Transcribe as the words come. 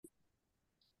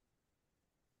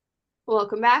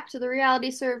Welcome back to the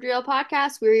Reality Served Real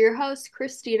podcast. We're your hosts,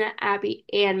 Christina, Abby,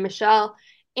 and Michelle.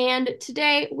 And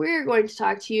today we're going to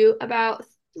talk to you about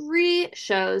three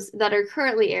shows that are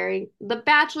currently airing: The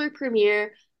Bachelor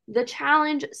Premiere, The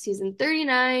Challenge Season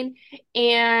 39,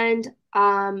 and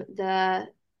the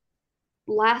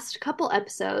last couple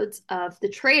episodes of The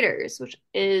Traitors, which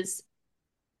is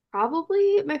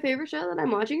probably my favorite show that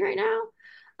I'm watching right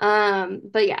now.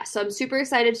 But yeah, so I'm super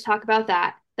excited to talk about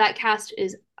that. That cast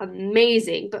is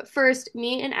amazing. But first,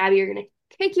 me and Abby are gonna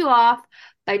kick you off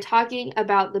by talking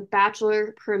about the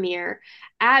Bachelor premiere.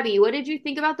 Abby, what did you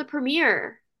think about the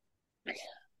premiere?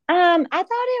 I thought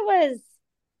it was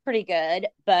pretty good,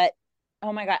 but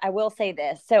oh my God, I will say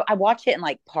this. So I watched it in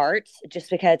like parts just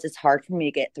because it's hard for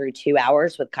me to get through 2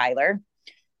 hours with Kyler.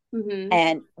 Mm-hmm.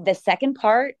 And the second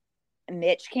part,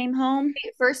 Mitch came home.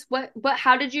 First,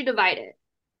 how did you divide it?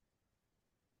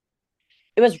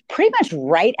 It was pretty much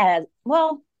right at,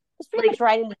 well, it was pretty Like, much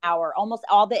right in an hour, almost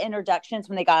all the introductions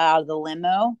when they got out of the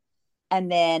limo. And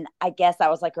then I guess I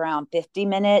was like around 50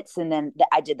 minutes. And then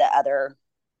I did the other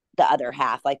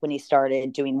half, like when he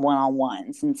started doing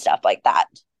one-on-ones and stuff like that,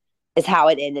 is how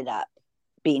it ended up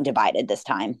being divided this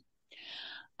time.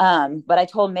 But I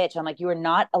told Mitch, I'm like, you are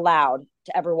not allowed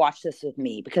to ever watch this with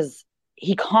me because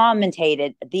he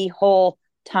commentated the whole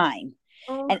time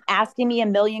oh, and asking me a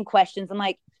million questions. I'm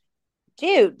like,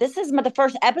 dude, this is the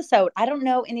first episode. I don't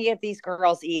know any of these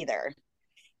girls either.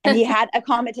 And he had a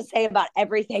comment to say about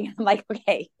everything. I'm like,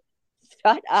 okay,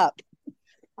 shut up.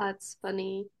 that's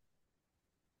funny.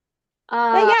 But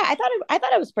Uh, yeah, I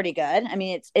thought it was pretty good. I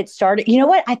mean, it started. You know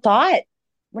what I thought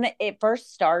when it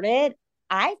first started?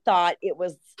 I thought it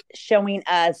was showing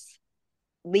us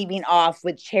leaving off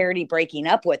with Charity breaking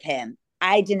up with him.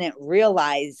 I didn't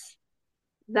realize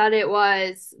that it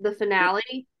was the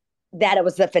finale. that it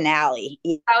was the finale.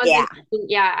 That was Yeah. interesting.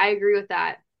 Yeah, I agree with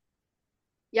that.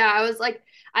 Yeah, I was like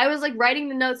writing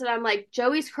the notes and I'm like,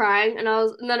 Joey's crying, and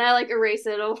then I like erase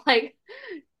it. I'm like,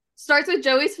 starts with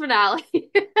Joey's finale.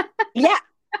 Yeah.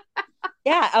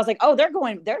 Yeah. I was like, oh, they're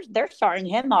starting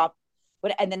him off.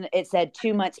 And then it said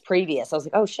 2 months previous. I was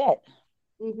like, oh shit.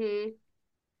 hmm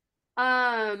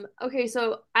okay,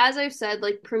 so as I've said,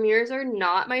 like premieres are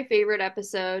not my favorite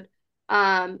episode,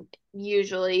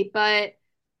 usually, but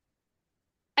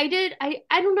I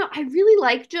don't know, I really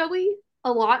like Joey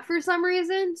a lot for some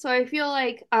reason. So I feel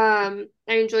like I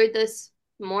enjoyed this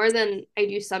more than I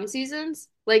do some seasons.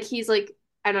 Like he's like,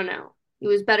 I don't know. He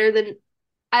was better than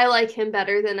I like him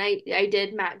better than I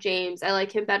did Matt James. I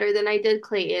like him better than I did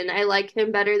Clayton. I like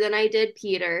him better than I did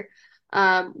Peter.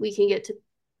 We can get to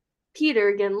Peter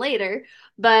again later,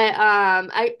 but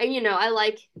I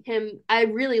like him. I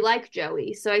really like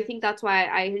Joey, so I think that's why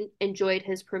I enjoyed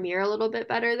his premiere a little bit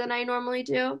better than I normally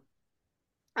do.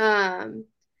 Um,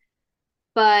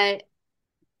 but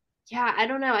yeah, I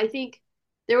don't know. I think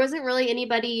there wasn't really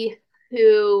anybody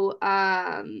who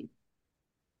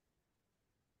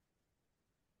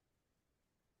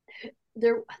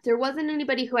there wasn't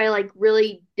anybody who I like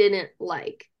really didn't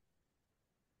like.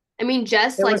 I mean,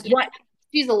 Jess, There like, was one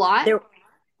she's a lot. there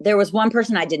there was one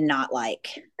person I did not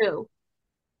like. Who?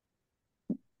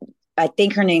 I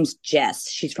think her name's Jess.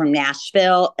 She's from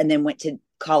Nashville and then went to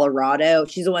Colorado.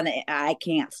 She's the one that I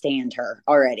can't stand her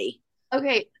already.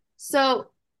 Okay,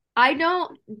 so I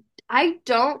don't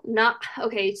not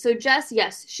okay, so Jess,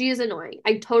 yes, she is annoying.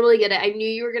 I totally get it. I knew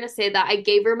you were gonna say that. I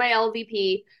gave her my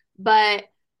LVP, but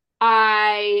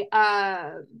I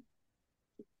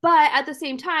but at the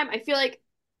same time, I feel like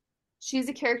she's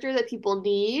a character that people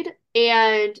need,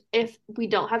 and if we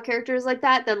don't have characters like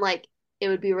that, then like it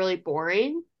would be really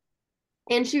boring.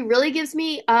 And she really gives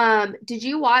me did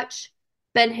you watch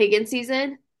Ben Higgins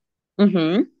season?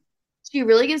 Mm-hmm. She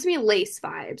really gives me Lace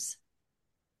vibes,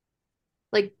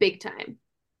 like big time.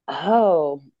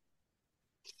 Oh,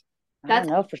 I don't That's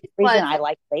know. For some reason, was I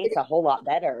like Lace a whole lot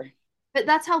better. but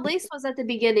that's how Lace was at the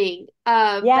beginning.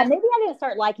 Yeah, But maybe I didn't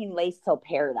start liking Lace till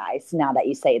Paradise. Now that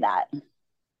you say that,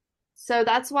 so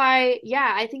that's why,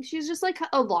 yeah, I think she's just like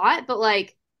a lot, but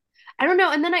like I don't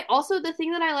know. And then I also the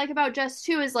thing that I like about Jess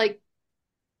too is like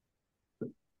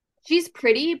she's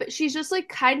pretty, but she's just like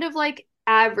kind of like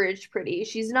average pretty.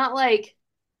 She's not like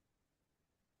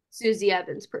Susie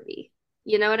Evans pretty.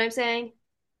 You know what I'm saying?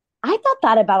 I thought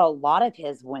that about a lot of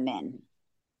his women,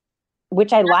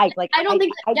 which I like. Like I don't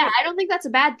think that, I yeah, did. I don't think that's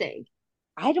a bad thing.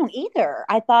 I don't either.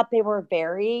 I thought they were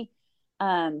very.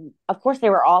 Of course, they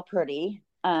were all pretty.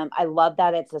 I love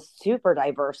that it's a super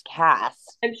diverse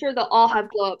cast. I'm sure they'll all have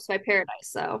glow ups by Paradise,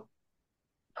 so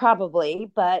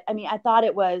Probably, but I mean, I thought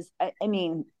it was. I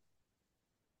mean,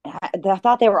 I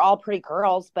thought they were all pretty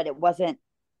girls, but it wasn't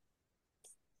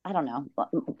I don't know,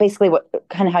 basically what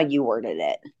kind of how you worded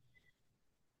it.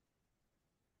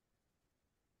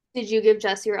 Did you give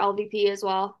Jess your LVP as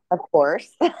well? Of course,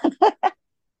 I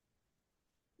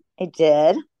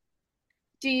did.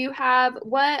 Do you have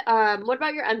what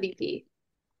about your MVP?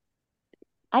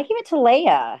 I give it to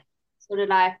Leia. So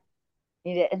did I.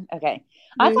 You did? Okay.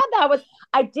 I Mhm. thought that was,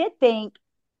 I did think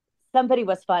somebody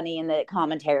was funny in the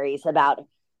commentaries about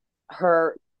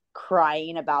her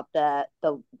crying about the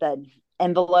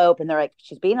envelope, and they're like,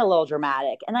 she's being a little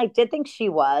dramatic. And I did think she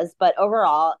was, but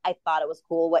overall, I thought it was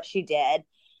cool what she did.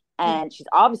 And she's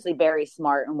obviously very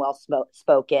smart and well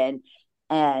spoken.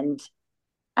 And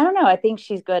I don't know, I think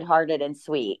she's good hearted and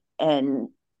sweet. And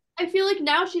I feel like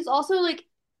now she's also like,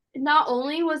 not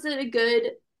only was it a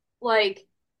good like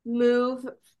move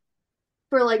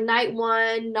for like night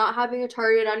one, not having a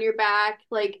target on your back,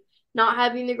 like not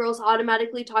having the girls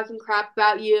automatically talking crap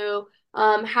about you,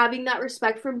 having that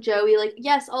respect from Joey, like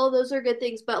yes, all of those are good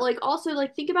things, but like also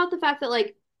like think about the fact that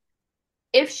like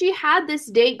if she had this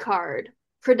date card,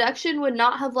 production would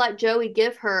not have let Joey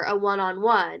give her a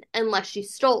one-on-one unless she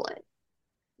stole it.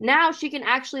 Now she can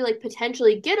actually like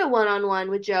potentially get a one-on-one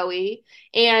with Joey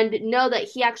and know that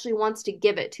he actually wants to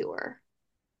give it to her.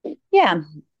 yeah,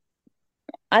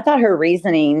 I thought her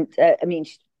reasoning, I mean,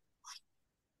 she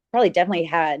probably definitely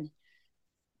had,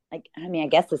 like, I mean, I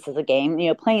guess this is a game,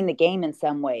 playing the game in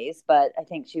some ways, but I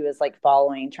think she was like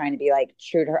following, trying to be like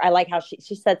true to her. I like how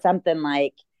she said something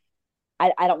like,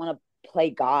 I don't want to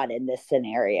play God in this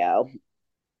scenario.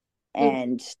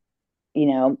 And,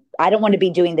 I don't want to be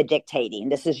doing the dictating.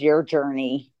 This is your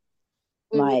journey.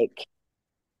 Mm-hmm. Like,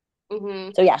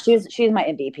 Mm-hmm. so yeah, she's my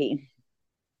MVP.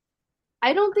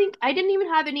 I don't think I didn't even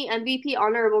have any MVP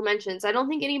honorable mentions. I don't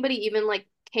think anybody even like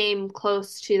came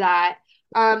close to that.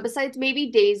 Besides maybe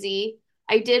Daisy.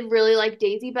 I did really like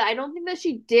Daisy, but I don't think that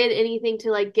she did anything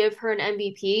to like give her an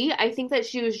MVP. I think that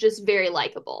she was just very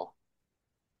likable.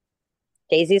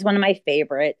 Daisy's one of my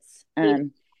favorites.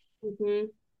 Mm-hmm.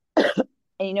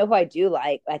 And you know who I do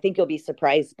like? I think you'll be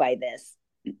surprised by this,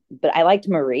 but I liked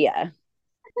Maria.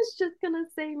 Was just gonna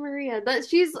say Maria. That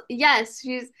she's yes,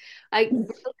 she's like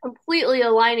completely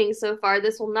aligning so far.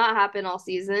 This will not happen all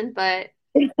season, but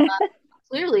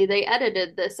clearly they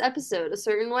edited this episode a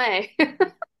certain way.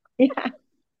 Yeah.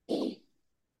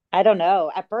 I don't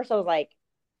know. At first, I was like,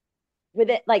 with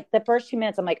it, like the first 2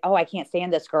 minutes, I'm like, oh, I can't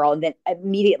stand this girl. And then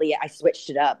immediately I switched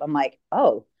it up. I'm like,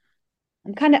 oh,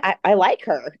 I like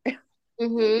her.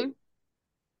 hmm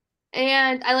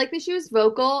And I like that she was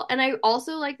vocal, and I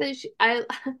also like that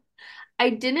I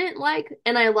didn't like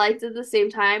and I liked at the same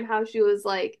time how she was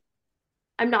like,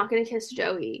 I'm not gonna kiss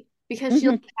Joey because she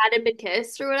like Mhm. hadn't been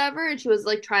kissed or whatever, and she was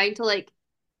like trying to like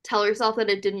tell herself that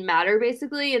it didn't matter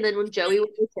basically. And then when Joey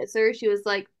went to kiss her, she was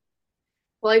like,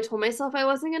 well, I told myself I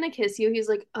wasn't gonna kiss you. He's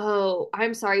like, oh,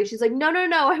 I'm sorry. She's like, no, no,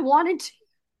 no, I wanted to.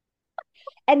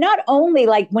 And not only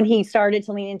like when he started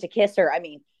to lean in to kiss her, I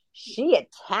mean, she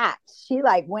attacked. She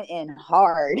like went in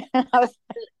hard. I was,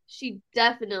 She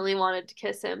definitely wanted to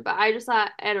kiss him, but I just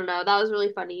thought, I don't know, that was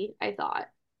really funny, I thought.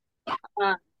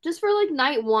 Just for like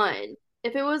night one.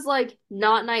 If it was like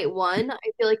not night one, I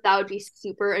feel like that would be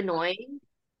super annoying.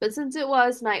 But since it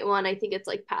was night one, I think it's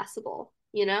like passable,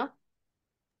 you know?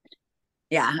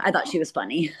 yeah, I thought she was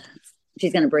funny.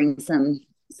 She's gonna bring some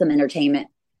entertainment.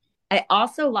 I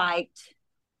also liked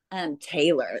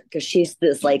Taylor because she's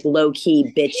this like low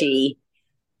key bitchy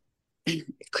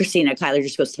Christina. Kyler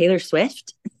just goes Taylor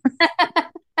Swift.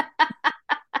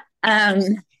 Um.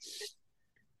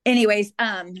 Anyways,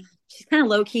 she's kind of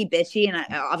low key bitchy, and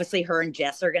obviously her and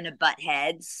Jess are gonna butt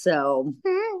heads, so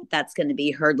that's gonna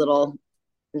be her little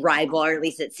rival, or at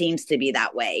least it seems to be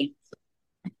that way.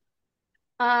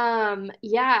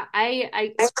 Yeah,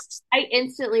 I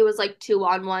instantly was like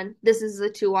 2-on-1. This is a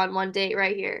 2-on-1 date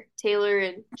right here. Taylor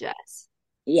and Jess.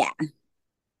 Yeah,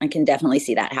 I can definitely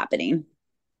see that happening.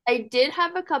 I did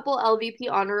have a couple LVP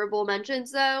honorable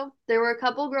mentions though. There were a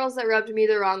couple girls that rubbed me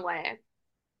the wrong way.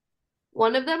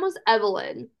 One of them was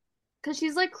Evelyn, because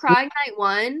she's like crying night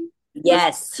one, which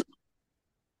Yes,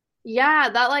 yeah,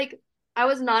 that like I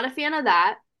was not a fan of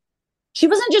that. she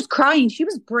wasn't just crying; she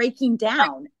was breaking Like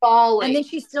down. And bawling. then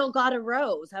she still got a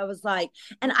rose. I was like,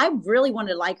 and I really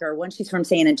wanted to like her when she's from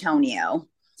San Antonio.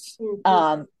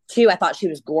 Mhm. Too, I thought she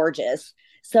was gorgeous.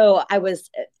 So I was,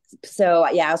 so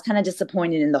yeah, I was kind of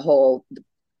disappointed in the whole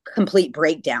complete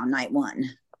breakdown night one.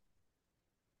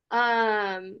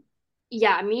 Um,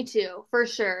 yeah, me too, for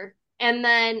sure. And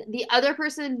then the other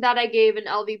person that I gave an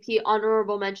LVP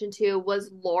honorable mention to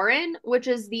was Lauren, which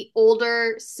is the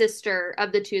older sister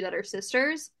of the two that are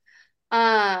sisters.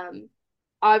 Um,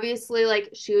 obviously like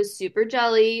she was super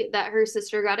jelly that her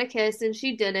sister got a kiss and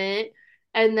she didn't.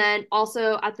 And then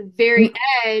also at the very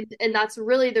end, and that's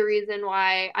really the reason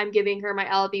why I'm giving her my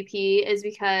LVP is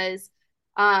because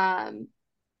um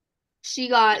she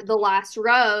got the last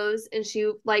rose and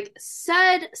she like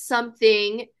said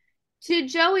something to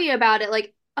Joey about it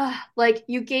like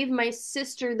you gave my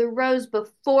sister the rose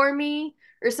before me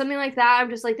or something like that. I'm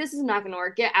just like this is not going to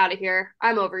work. Get out of here.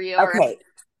 I'm over you. All right. Okay.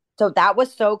 So that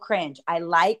was so cringe. I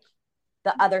like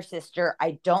the other sister.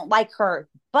 I don't like her,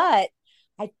 but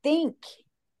I think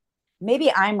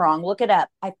maybe I'm wrong. Look it up.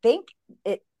 I think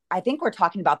we're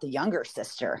talking about the younger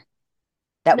sister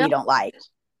that No, we don't like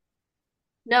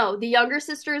no, the younger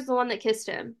sister is the one that kissed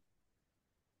him.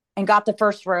 and got the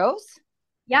first rose.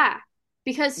 Yeah.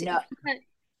 Because No.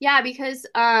 yeah, because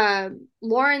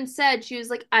Lauren said she was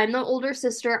like I'm the older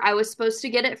sister. I was supposed to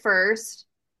get it first.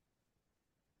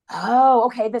 Oh,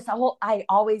 okay. This whole I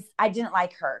didn't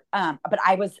like her. But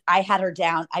I had her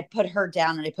down. I put her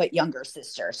down and I put younger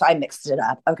sister. So I mixed it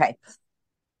up. Okay.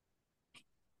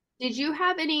 Did you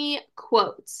have any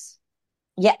quotes?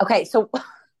 Yeah, okay. So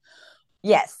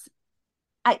yes.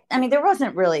 I mean there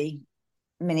wasn't really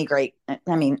many great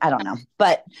I mean, I don't know.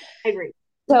 But I agree.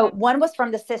 so one was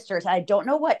from the sisters. I don't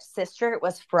know what sister it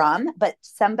was from, but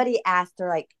somebody asked her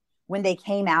like when they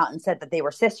came out and said that they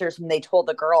were sisters when they told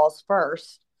the girls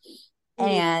first. Mm,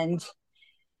 And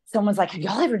someone's like, "Have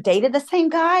y'all ever dated the same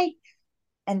guy?"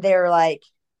 And they're like,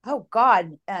 "Oh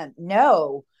God,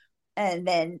 no." And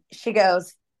then she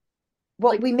goes,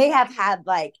 "Well, like we may have had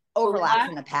like overlaps overlap.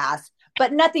 in the past,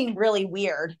 but nothing really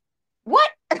weird." What?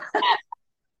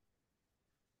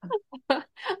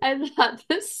 I thought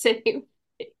the same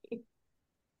thing.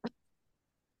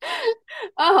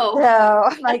 Oh, So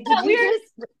I'm that's like, did not you weird.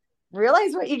 just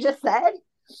realize what you just said?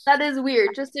 That is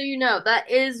weird. Just so you know, that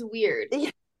is weird.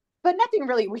 But nothing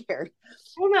really weird.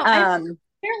 I don't know. I Um,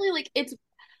 apparently like it's.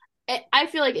 I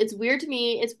feel like it's weird to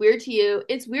me. It's weird to you.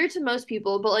 It's weird to most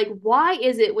people. But like, why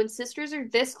is it when sisters are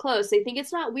this close, they think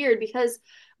it's not weird? Because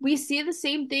we see the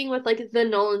same thing with like the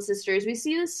Nolan sisters. We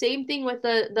see the same thing with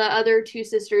the other two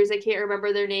sisters. I can't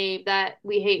remember their name that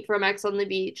we hate from X on the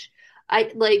Beach.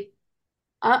 I like.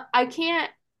 I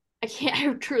can't. I can't.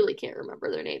 I truly can't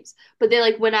remember their names. But they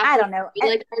like went I after don't know. me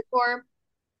like hardcore.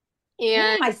 Me And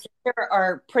and my sister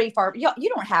are pretty far. You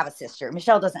don't have a sister.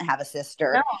 Michelle doesn't have a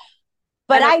no, sister, I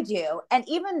but know. I do. And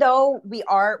even though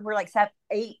we're like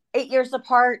 8 years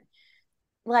apart,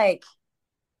 like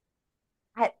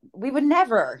we would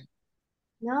never.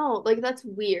 No, like that's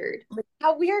weird. Like,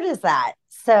 how weird is that?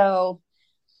 So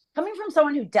coming from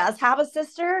someone who does have a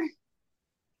sister,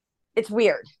 it's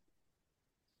weird.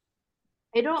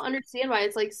 I don't understand why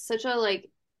it's like such a like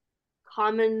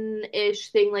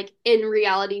common-ish thing like in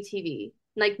reality TV.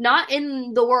 Like not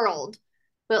in the world,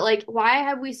 but like why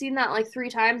have we seen that like three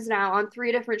times now on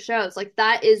three different shows? Like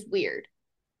that is weird.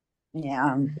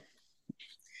 Yeah.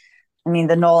 I mean,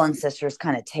 the Nolan sisters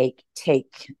kind of take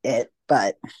it,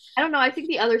 but I don't know. I think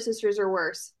the other sisters are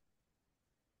worse.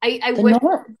 I the wish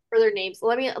Nolan for their names.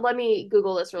 Let me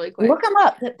Google this really quick. look them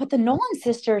up. But the Nolan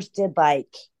sisters did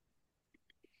like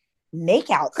make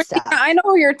out Christina, stuff. I know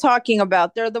who you're talking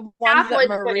about. They're the ones that Kaplan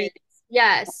Marie twins.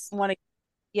 Yes, wanted.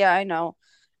 Yeah, I know.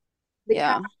 the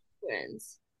Kaplan Yeah,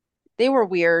 twins. they were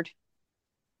weird.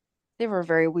 They were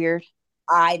very weird.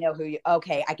 I know who you.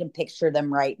 Okay, I can picture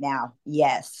them right now.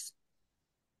 Yes.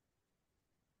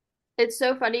 It's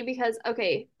so funny because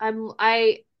okay,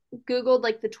 I Googled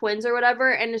like the twins or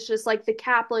whatever, and it's just like the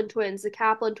Kaplan twins,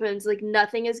 like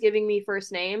nothing is giving me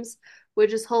first names,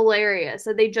 which is hilarious.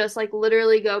 So they just like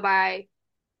literally go by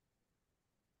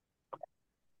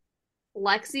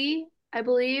Lexi, I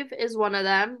believe, is one of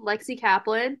them. Lexi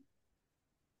Kaplan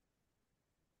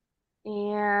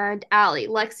and Allie.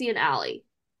 Lexi and Allie.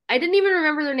 I didn't even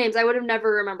remember their names. I would have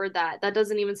never remembered that. That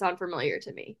doesn't even sound familiar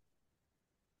to me.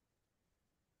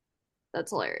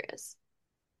 That's hilarious.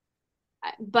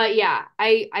 But yeah,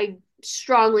 I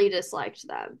strongly disliked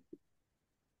them.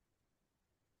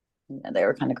 Yeah, they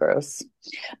were kind of gross.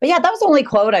 But yeah, that was the only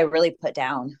quote I really put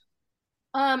down.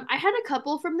 I had a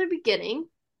couple from the beginning.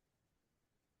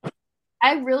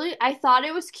 I thought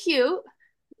it was cute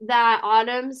that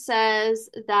Autumn says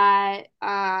that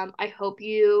I hope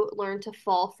you learn to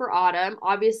fall for Autumn.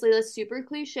 Obviously that's super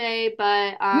cliche,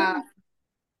 but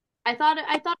I thought it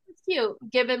was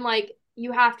cute given like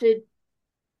you have to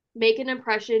make an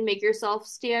impression, make yourself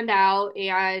stand out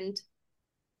and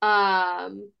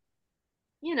um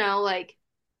like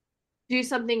do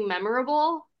something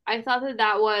memorable. I thought that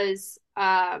that was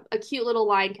a cute little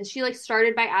line because she like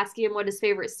started by asking him what his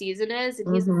favorite season is,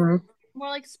 and he's Mm-hmm. more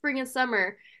like spring and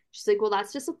summer. She's like, well,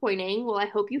 that's disappointing. Well, I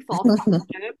hope you fall for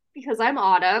it because I'm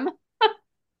Autumn.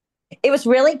 It was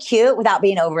really cute without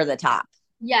being over the top.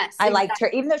 Yes, I liked exactly.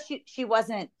 her, even though she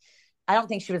wasn't. I don't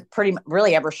think she was pretty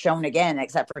really ever shown again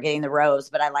except for getting the rose.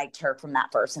 But I liked her from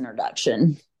that first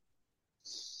introduction.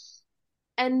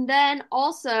 And then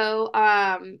also,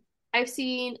 I've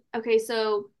seen, okay,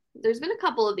 so there's been a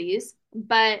couple of these,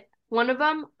 but one of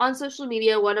them on social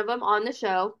media, one of them on the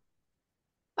show.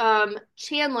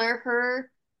 Chandler,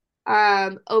 her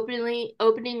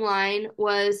opening line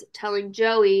was telling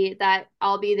Joey that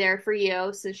I'll be there for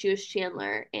you since she was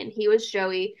Chandler and he was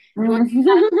Joey. And what's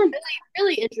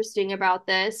really interesting about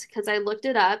this, because I looked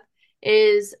it up,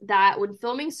 is that when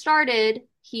filming started,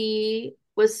 he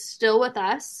was still with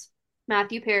us,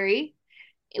 Matthew Perry.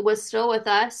 It was still with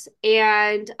us,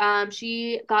 and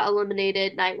she got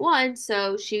eliminated night one,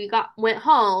 so she got went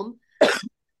home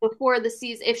before the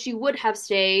season. If she would have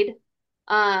stayed,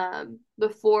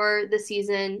 before the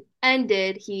season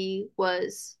ended, he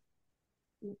was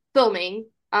filming.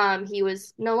 He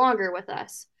was no longer with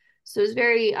us, so it was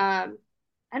very I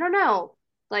don't know,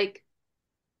 like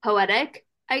poetic,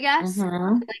 I guess,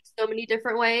 Mm-hmm. in like so many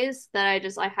different ways that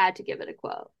I had to give it a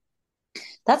quote.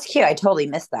 That's cute. I totally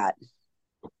missed that.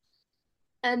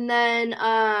 And then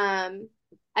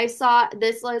I saw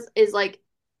this is like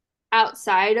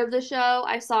outside of the show.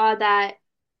 I saw that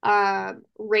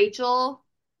Rachel,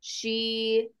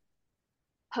 she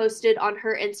posted on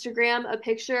her Instagram a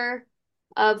picture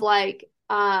of like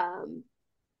a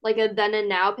then and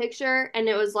now picture, and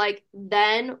it was like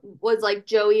then was like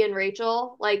Joey and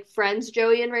Rachel, like friends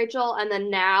Joey and Rachel, and then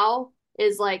now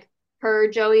is like her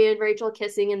Joey and Rachel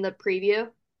kissing in the preview.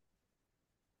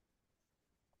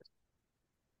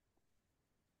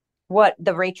 What,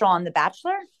 the Rachel on The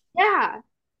Bachelor? Yeah.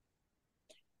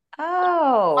 On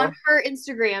Oh, her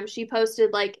Instagram, she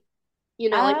posted like,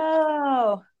 like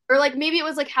oh, or like maybe it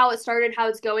was like how it started, how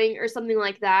it's going, or something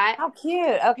like that. how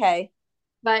cute. Okay.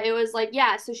 But it was like,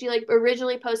 yeah, so she like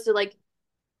originally posted like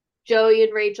Joey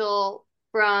and Rachel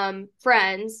from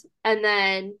Friends, and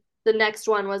then the next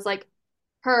one was like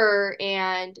her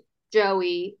and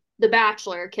Joey, the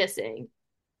Bachelor, kissing.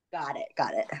 Got it.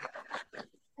 Got it.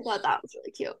 I thought that was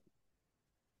really cute.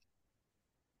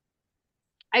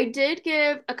 I did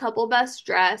give a couple best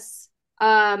dress.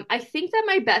 I think that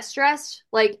my best dressed,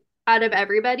 like out of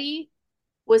everybody,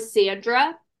 was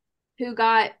Sandra, who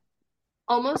got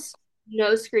almost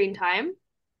no screen time,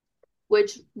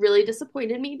 which really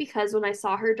disappointed me because when I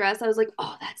saw her dress, I was like,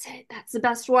 oh, that's it. That's the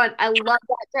best one. I love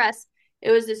that dress.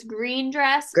 It was this green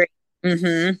dress, Great.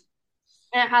 Mm-hmm.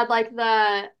 and it had like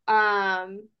the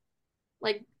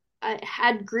like it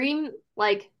had green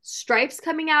like stripes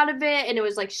coming out of it, and it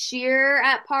was like sheer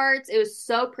at parts. It was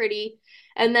so pretty.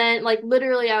 And then like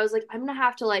literally I was like, I'm gonna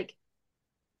have to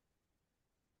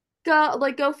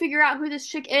go figure out who this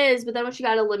chick is. But then when she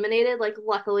got eliminated, like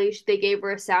luckily they gave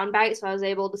her a sound bite, so I was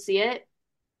able to see it.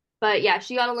 But yeah,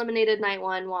 she got eliminated night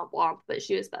one, womp womp, but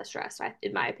she was best dressed,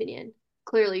 in my opinion.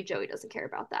 Clearly, Joey doesn't care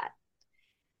about that.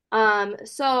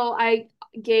 So I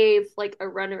gave like a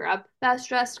runner-up best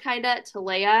dressed kinda to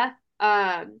Leia,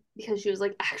 because she was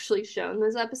like actually shown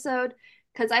this episode.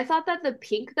 Because I thought that the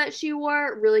pink that she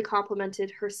wore really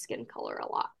complemented her skin color a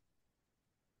lot.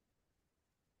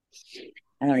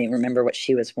 I don't even remember what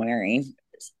she was wearing.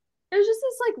 It was just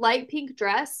this like light pink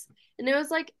dress, and it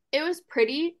was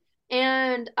pretty,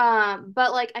 and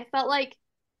but like I felt like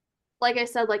I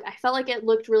said, like I felt like it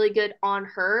looked really good on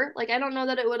her. Like I don't know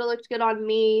that it would have looked good on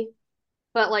me,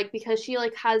 but like because she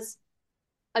like has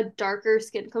a darker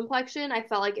skin complexion, I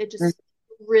felt like it Mm. just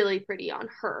really pretty on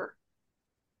her.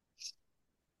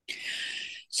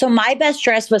 So my best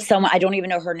dress was someone I don't even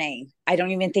know her name. I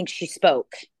don't even think she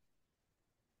spoke,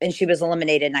 and she was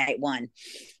eliminated night one.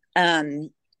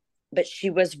 Um, but she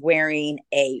was wearing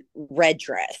a red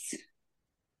dress.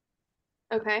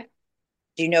 Okay.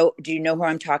 Do you know who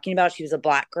I'm talking about? She was a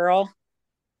black girl,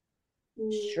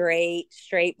 Mm,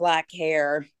 straight black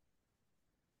hair.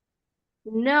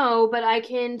 no, but I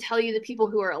can tell you the people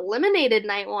who were eliminated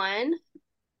night one.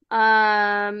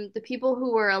 The people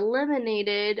who were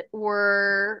eliminated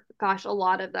were, gosh, a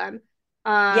lot of them.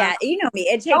 Um, Yeah, you know me.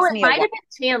 It oh, takes it me a might while. have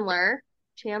been Chandler.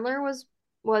 Chandler was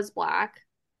black.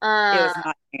 It Uh, was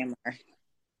not Chandler.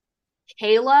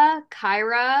 Kayla,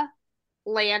 Kyra,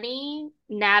 Lanny,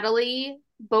 Natalie,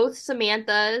 both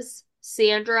Samantha's,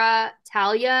 Sandra,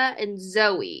 Talia, and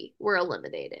Zoe were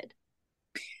eliminated.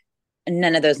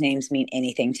 None of those names mean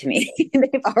anything to me.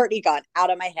 They've already gone out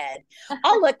of my head.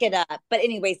 I'll look it up. But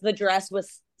anyways, the dress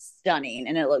was stunning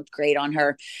and it looked great on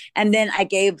her. And then I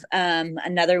gave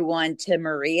another one to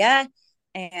Maria.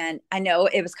 And I know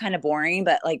it was kind of boring,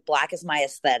 but like black is my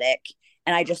aesthetic.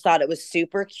 And I just thought it was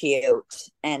super cute.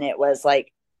 And it was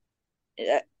like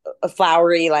a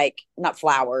flowery, like not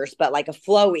flowers, but like a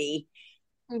flowy,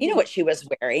 you know Hmm. what she was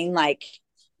wearing, like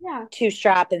Yeah. two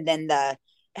strap, and then the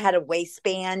had a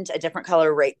waistband, a different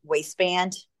color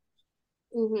waistband.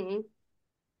 Hmm.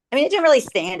 I mean, it didn't really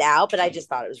stand out, but I just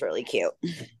thought it was really cute.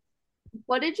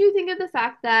 What did you think of the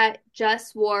fact that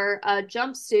Jess wore a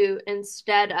jumpsuit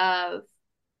instead of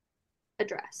a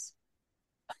dress?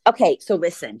 Okay, so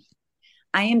listen,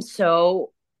 I am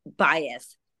so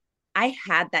biased. I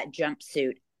had that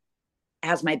jumpsuit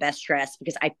as my best dress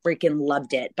because I freaking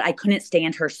loved it, but I couldn't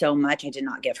stand her so much. I did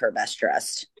not give her best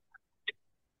dress.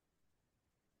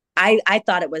 I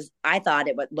thought it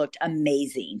would looked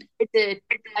amazing. It did.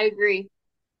 I agree.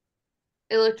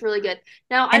 It looked really good.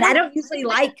 Now, I And I don't don't usually it's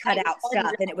like a like cut night out one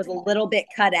stuff, and it was a little bit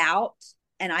cut out,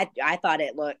 and I thought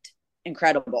it looked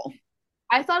incredible.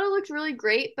 I thought it looked really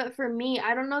great, but for me,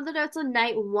 I don't know that it's a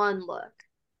night one look.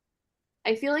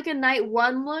 I feel like a night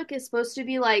one look is supposed to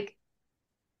be like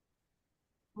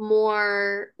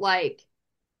more like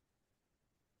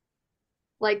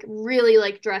really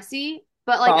like dressy,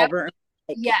 but like Ballroom,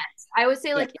 like yes, I would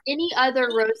say yeah. like any other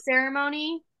rose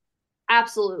ceremony,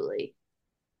 absolutely.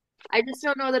 I just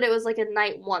don't know that it was like a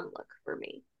night one look for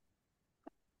me,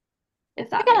 if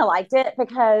I that kind makes of liked it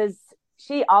because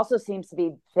she also seems to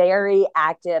be very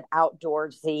active,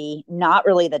 outdoorsy, not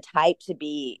really the type to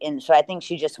be in. So I think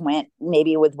she just went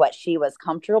maybe with what she was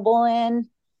comfortable in.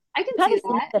 I can Kind see of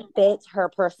seems that. to fit her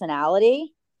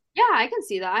personality. Yeah, I can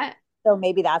see that. So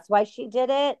maybe that's why she did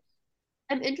it.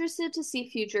 I'm interested to see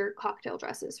future cocktail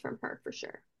dresses from her for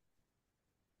sure.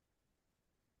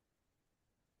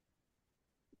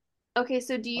 Okay,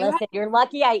 so do you have Listen, you're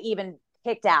lucky I even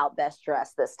picked out best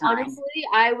dress this time. honestly,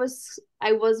 I was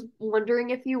wondering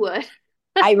if you would.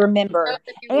 I remember.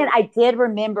 If you And were. I did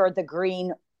remember the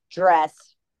green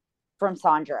dress from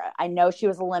Sandra. I know she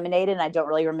was eliminated, and I don't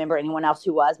really remember anyone else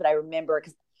who was, but I remember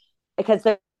because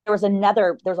there was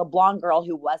there was a blonde girl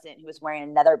who was wearing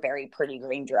another very pretty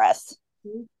green dress.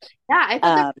 Yeah, I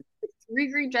thought there Um, were three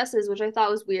green dresses, which I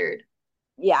thought was weird.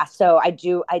 yeah, so I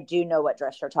do know what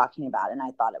dress you're talking about, and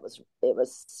I thought it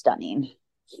was stunning.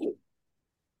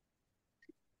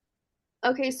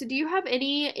 Okay, so do you have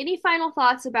any final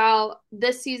thoughts about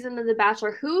this season of The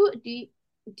Bachelor? Who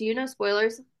do you know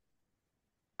spoilers?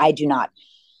 I do not.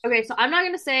 Okay, so I'm not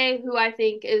gonna say who I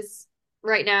think is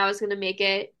right now is gonna make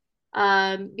it,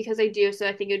 because I do, so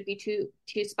I think it would be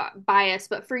too spot biased.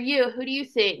 But for you, who do you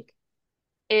think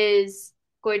is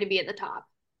going to be at the top?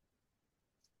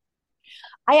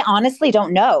 I honestly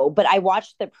don't know, but I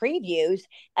watched the previews,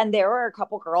 and there were a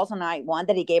couple girls on night one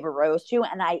that he gave a rose to,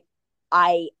 and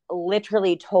I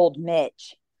literally told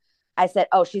Mitch, I said,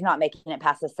 "Oh, she's not making it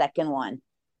past the second one."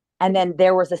 And then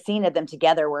there was a scene of them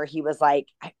together where he was like,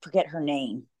 I forget her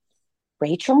name,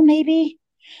 Rachel maybe.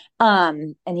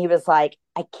 And he was like,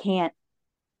 I can't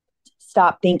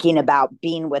stop thinking about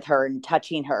being with her and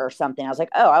touching her or something. I was like,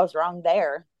 oh, I was wrong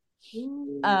there.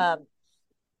 Mm. Um,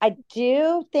 I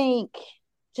do think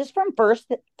just from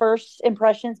first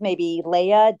impressions, maybe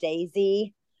Leia,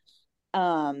 Daisy.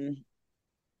 Um,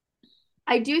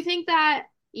 I do think that,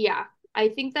 yeah, I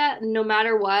think that no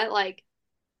matter what, like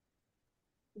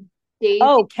Daisy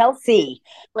oh, Kelsey,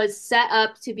 was set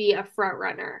up to be a front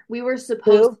runner. We were supposed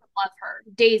to who? love her.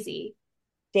 Daisy.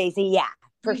 Daisy, yeah,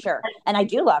 for sure. And I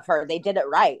do love her. They did it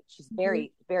right. She's Mhm.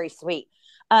 very, very sweet.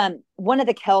 One of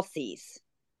the Kelseys,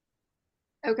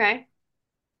 Okay.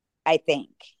 I think,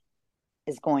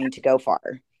 is going to go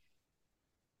far.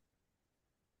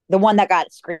 The one that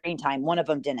got screen time, one of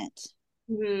them didn't.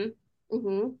 Hmm.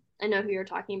 Hmm. I know who you're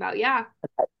talking about. Yeah.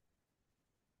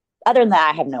 Other than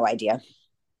that, I have no idea.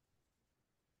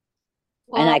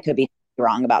 And Well, I could be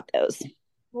wrong about those.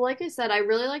 well, like I said, I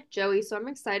really like Joey, so I'm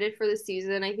excited for the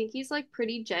season. I think he's like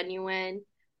pretty genuine.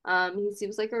 He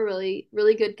seems like a really,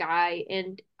 really good guy,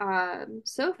 and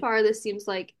so far this seems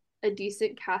like a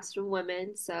decent cast of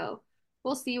women. So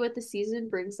we'll see what the season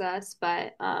brings us.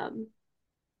 But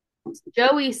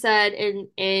Joey said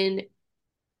in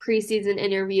preseason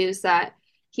interviews that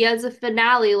he has a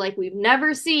finale like we've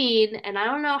never seen, and I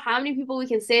don't know how many people we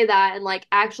can say that and like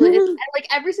actually it's like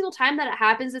every single time that it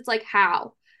happens, it's like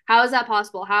how is that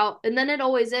possible? How and then it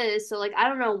always is. So like I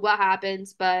don't know what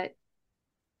happens, but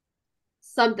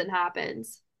something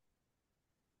happens.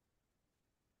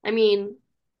 I mean,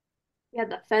 we had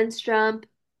the fence jump,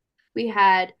 we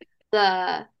had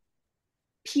the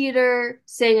Peter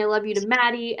saying I love you to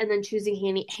Maddie and then choosing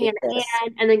Hannah Jesus.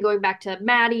 Ann and then going back to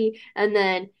Maddie and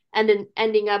then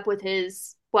ending up with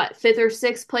his what, fifth or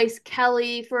sixth place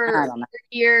Kelly I for don't know.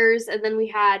 years, and then we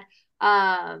had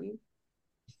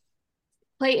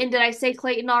Clayton. Did I say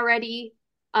Clayton already?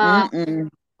 Um, Mm-mm.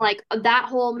 like that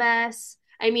whole mess.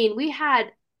 I mean, we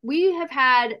have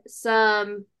had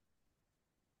some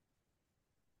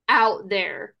out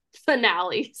there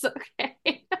finales,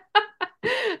 okay,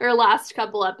 or last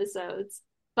couple episodes,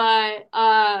 but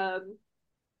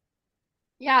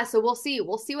yeah. So we'll see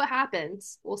what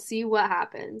happens. We'll see what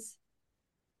happens.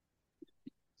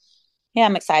 Yeah,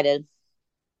 I'm excited.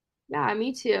 Yeah,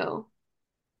 me too.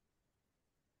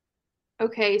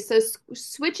 Okay, so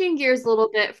switching gears a little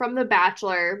bit from The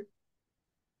Bachelor,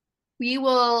 we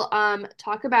will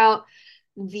talk about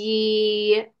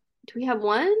the do we have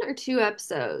one or two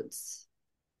episodes?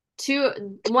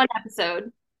 One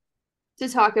episode to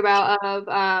talk about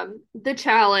of the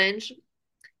challenge.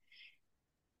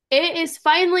 It is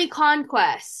finally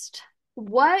Conquest.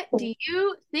 What do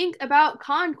you think about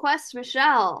Conquest,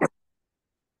 Michelle?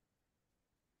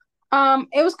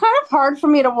 It was kind of hard for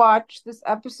me to watch this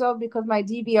episode because my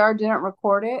DVR didn't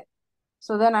record it.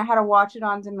 So then I had to watch it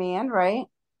on demand, right?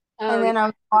 Oh, And then I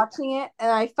was watching it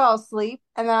and I fell asleep.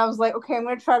 And then I was like, okay, I'm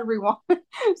gonna try to rewind.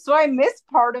 So I missed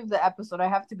part of the episode, I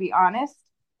have to be honest.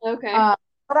 yeah. Okay. Uh,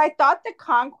 but I thought the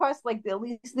conquest, like at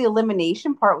least the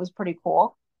elimination part was pretty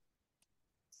cool.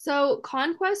 So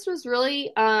Conquest was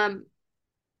really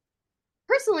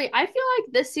personally, I feel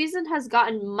like this season has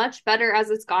gotten much better as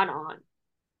it's gone on.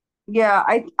 Yeah,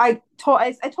 I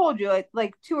told you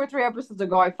like 2 or 3 episodes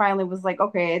ago, I finally was like,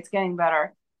 okay, it's getting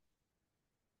better.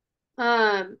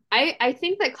 I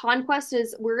think that Conquest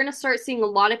is we're gonna start seeing a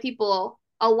lot of people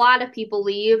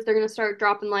leave. They're gonna start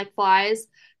dropping like flies.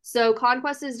 So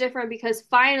Conquest is different because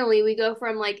finally we go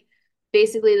from like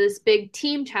basically this big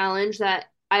team challenge that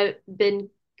I've been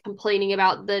complaining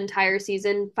about the entire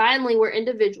season. Finally, we're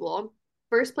individual.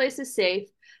 First place is safe.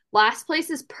 Last place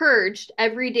is purged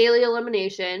every daily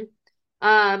elimination.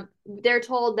 They're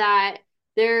told that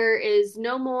there is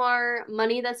no more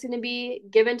money that's going to be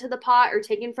given to the pot or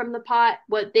taken from the pot.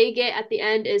 What they get at the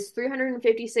end is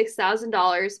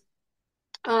 $356,000.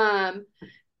 Um,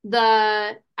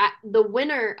 the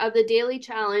winner of the daily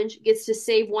challenge gets to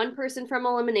save one person from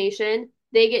elimination.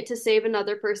 They get to save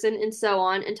another person, and so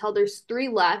on until there's three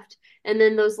left. And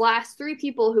then those last three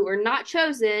people who were not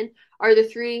chosen are the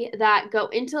three that go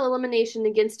into elimination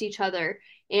against each other.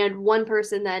 And one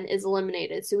person then is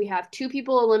eliminated. So we have two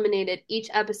people eliminated each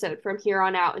episode from here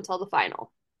on out until the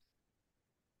final.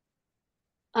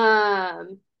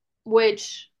 Um,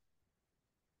 which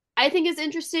I think is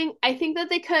interesting. I think that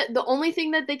the only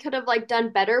thing that they could have like done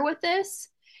better with this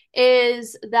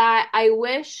is that I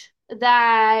wish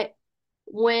that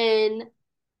when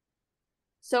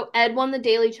so Ed won the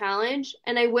daily challenge,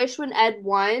 and I wish when Ed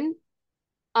won,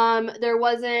 there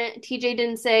wasn't TJ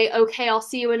didn't say, "Okay, I'll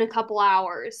see you in a couple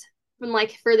hours," and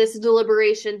like for this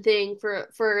deliberation thing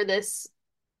for this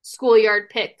schoolyard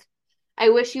pick. I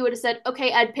wish he would have said,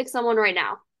 "Okay, Ed, pick someone right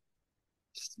now."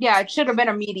 Yeah, it should have been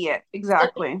immediate. So,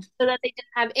 Exactly. so that they didn't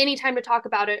have any time to talk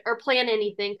about it or plan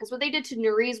anything. Because what they did to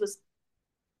Nuriz was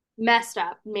messed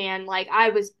up, man. Like I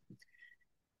was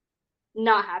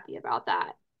not happy about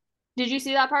that. Did you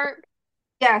see that part?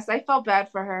 Yes, I felt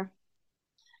bad for her.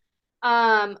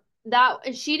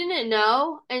 That she didn't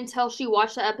know until she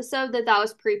watched the episode that that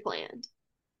was pre-planned.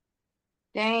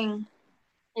 Dang.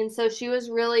 And so she was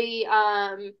really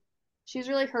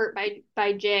hurt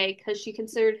by Jay because she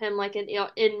considered him like an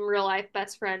in real life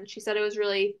best friend. She said it was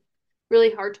really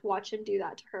hard to watch him do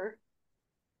that to her.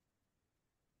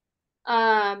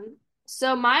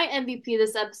 So my MVP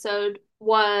this episode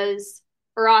was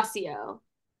Horacio.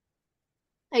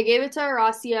 I gave it to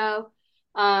Horacio,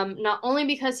 not only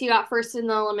because he got first in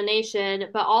the elimination,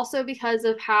 but also because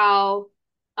of how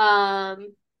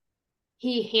um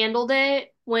he handled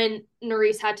it when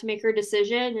Nerys had to make her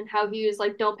decision and how he was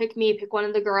like, "Don't pick me, pick one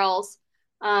of the girls."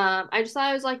 I just thought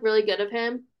it was like really good of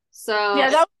him. So Yeah,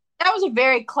 that was a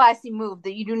very classy move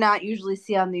that you do not usually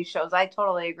see on these shows. I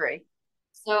totally agree.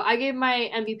 so I gave my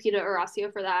MVP to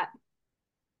Horacio for that.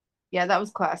 Yeah, that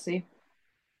was classy.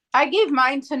 I gave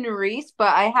mine to Nerys, but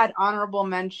I had honorable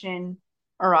mention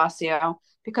Horacio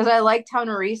because I liked how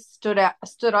Nerys stood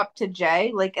up to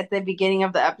Jay. Like at the beginning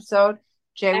of the episode,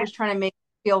 Jay I, was trying to make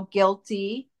her feel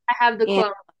guilty. I have the And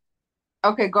quote.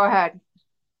 okay, go ahead.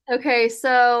 Okay,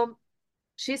 so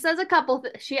she says a couple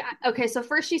she okay, so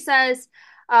first she says,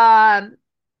 um,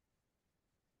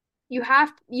 you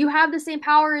have the same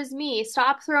power as me.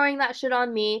 Stop throwing that shit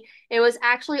on me. It was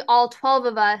actually all 12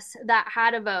 of us that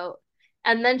had a vote.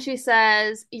 And then she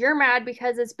says, "You're mad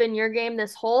because it's been your game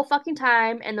this whole fucking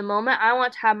time, and the moment I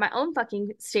want to have my own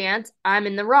fucking stance, I'm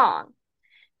in the wrong."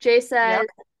 Jay Yep. says,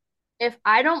 if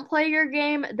I don't play your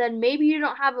game, then maybe you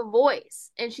don't have a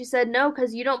voice. And she said, no,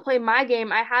 because you don't play my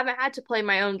game. I haven't had to play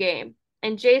my own game.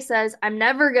 And Jay says, I'm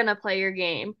never gonna play your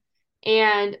game.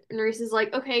 And Nerys is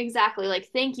like, okay, exactly. Like,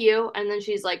 thank you. And then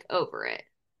she's like, over it.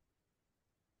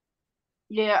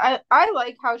 Yeah, I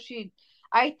like how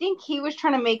I think he was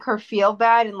trying to make her feel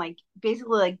bad and like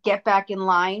basically like get back in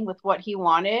line with what he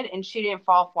wanted, and she didn't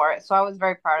fall for it. So I was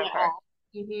very proud of Yeah. her.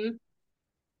 Mm-hmm.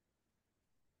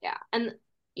 Yeah. And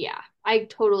yeah, I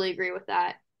totally agree with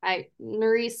that.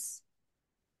 Nerys,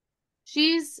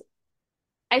 she's,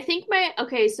 I think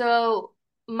okay, so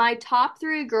my top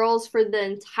three girls for the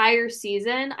entire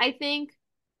season, I think,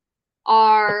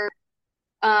 are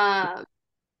um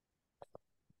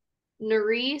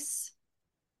Nerys.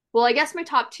 Well, I guess my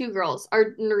top two girls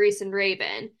are Nerys and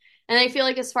Raven. And I feel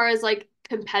like as far as like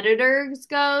competitors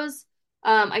goes,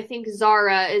 I think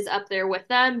Zara is up there with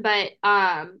them, but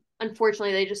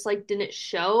unfortunately they just like didn't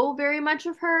show very much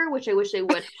of her, which I wish they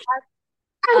would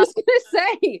I have. was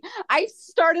gonna say, I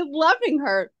started loving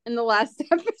her in the last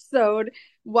episode.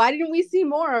 Why didn't we see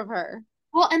more of her?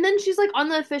 Well, and then she's like on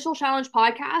the official challenge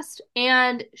podcast,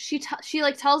 and she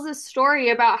like tells this story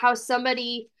about how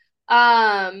somebody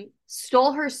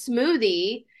stole her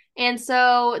smoothie, and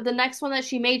so the next one that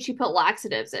she made, she put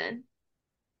laxatives in.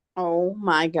 Oh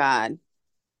my God.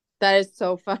 That is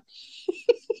so fun.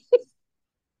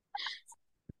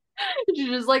 She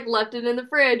just like left it in the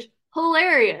fridge.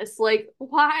 Hilarious. Like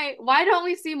why don't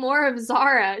we see more of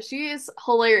Zara? She is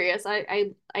hilarious.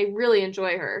 I really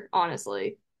enjoy her,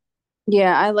 honestly.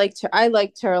 Yeah, I liked her. I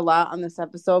liked her a lot on this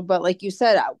episode, but like you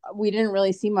said, we didn't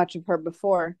really see much of her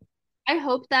before. I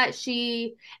hope that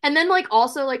she and then like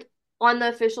also like on the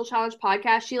official challenge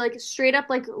podcast, she like straight up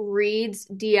like reads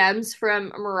DMs from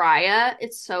Mariah.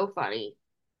 It's so funny.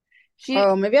 She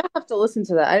Oh, maybe I'll have to listen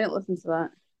to that. I didn't listen to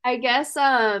that. I guess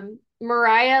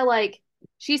Mariah like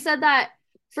she said that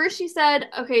first she said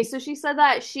okay, so she said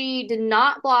that she did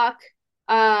not block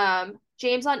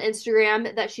James on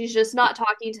Instagram, that she's just not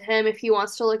talking to him. If he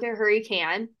wants to look at her, he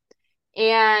can.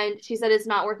 And she said it's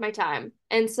not worth my time.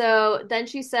 And so then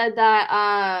she said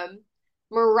that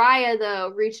Mariah though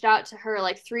reached out to her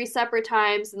like three separate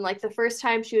times, and like the first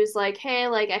time she was like, "Hey,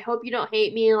 like I hope you don't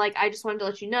hate me. Like I just wanted to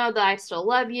let you know that I still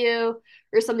love you,"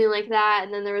 or something like that.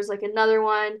 And then there was like another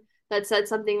one that said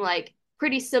something like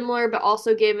pretty similar but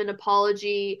also gave an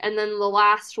apology. And then the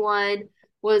last one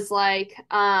was like,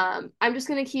 I'm just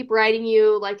gonna keep writing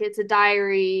you like it's a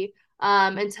diary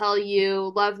until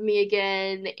you love me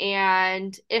again.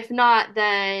 And if not,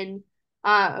 then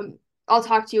I'll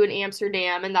talk to you in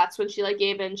Amsterdam. And that's when she like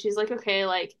gave in. She's like, okay,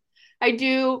 like I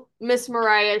do miss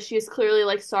Mariah. She's clearly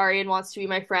like sorry and wants to be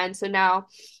my friend. So now,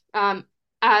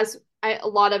 as a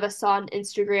lot of us saw on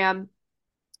Instagram,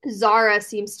 Zara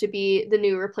seems to be the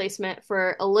new replacement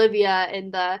for Olivia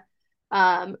in the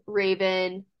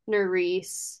Raven,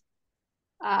 Nerys,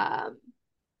 um,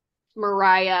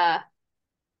 Mariah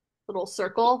little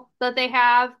circle that they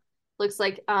have. Looks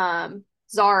like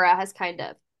Zara has kind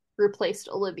of replaced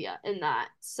Olivia in that.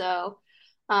 So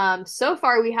so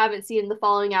far we haven't seen the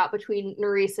falling out between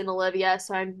Nerys and Olivia,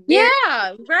 so I'm very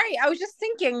Yeah, right. I was just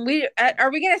thinking, we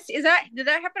are we gonna see, is that did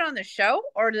that happen on the show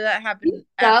or did that happen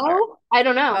after? so I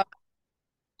don't Oh, know.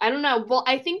 I don't know. Well,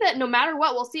 I think that no matter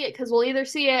what, we'll see it because we'll either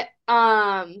see it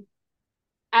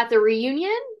at the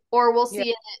reunion or we'll yeah. see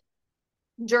it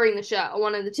during the show.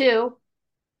 One of the two.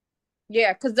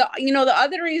 Yeah, because the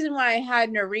other reason why I had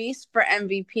Nerys for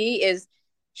MVP is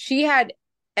she had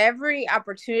every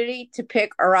opportunity to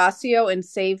pick Horacio and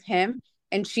save him,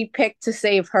 and she picked to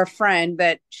save her friend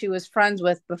that she was friends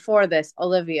with before this,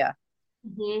 Olivia.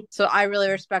 Hmm. So I really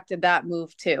respected that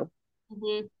move too.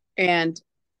 Hmm. And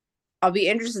I'll be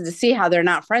interested to see how they're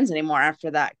not friends anymore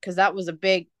after that, because that was a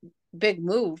big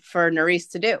move for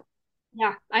Nerys to do.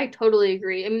 Yeah, I totally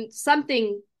agree. I mean,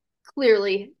 something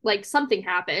clearly like something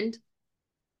happened.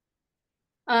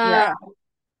 Uh, Yeah.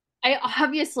 I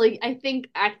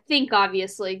think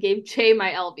obviously gave Jay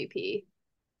my LVP.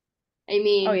 I Oh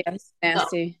mean, yeah, he's the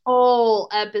nasty. whole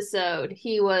episode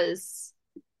he was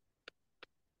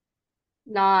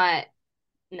not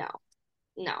no,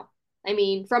 no. I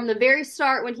mean, from the very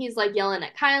start when he's like yelling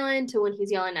at Kylan to when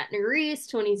he's yelling at Nerys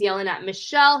to when he's yelling at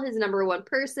Michelle, his number one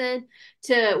person,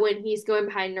 to when he's going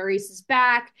behind Nerys's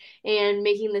back and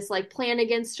making this like plan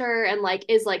against her and like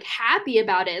is like happy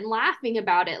about it and laughing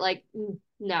about it. Like,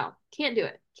 no, can't do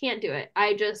it. Can't do it.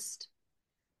 I just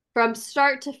from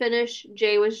start to finish,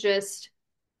 Jay was just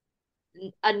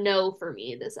a no for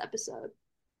me this episode.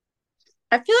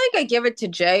 I feel like I give it to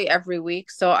Jay every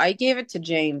week, so I gave it to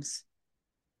James.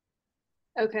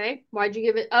 Okay, why'd you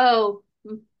give it? Oh,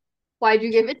 Why'd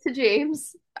you give it to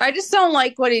James? I just don't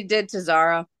like what he did to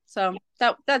Zara. So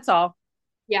that's all.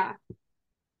 Yeah.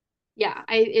 Yeah.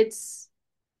 It's,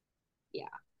 yeah.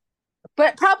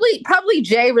 But probably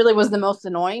Jay really was the most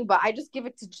annoying, but I just give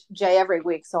it to Jay every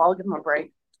week, so I'll give him a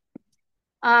break.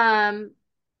 Um,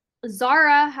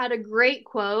 Zara had a great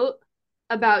quote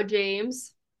about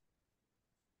James.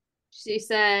 She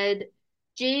said,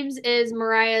 James is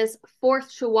Mariah's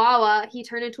fourth chihuahua. He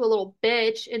turned into a little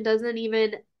bitch and doesn't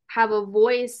even have a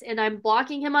voice. And I'm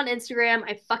blocking him on Instagram.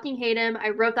 I fucking hate him. I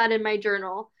wrote that in my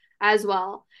journal as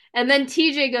well. And then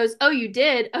TJ goes, oh, you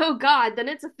did? Oh, God. Then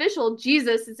it's official.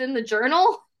 Jesus, it's in the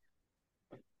journal.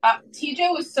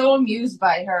 TJ was so amused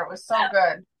by her. It was so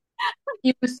good.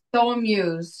 He was so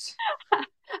amused. I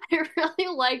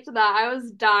really liked that. I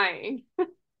was dying.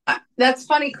 That's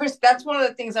funny, Chris. That's one of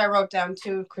the things I wrote down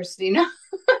too, Christina.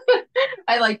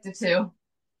 I liked it too.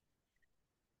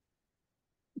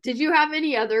 Did you have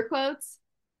any other quotes?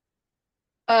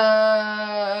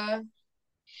 Uh,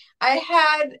 I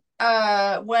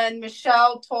had when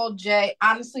Michelle told Jay,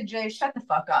 honestly, Jay, shut the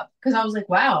fuck up. Because I was like,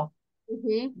 wow,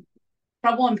 Mm-hmm.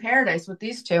 trouble in paradise with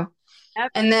these two.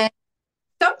 Yep. And then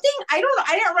something I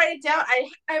didn't write it down.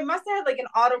 I must have had like an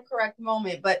autocorrect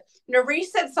moment, but Nari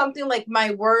said something like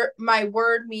my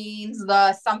word means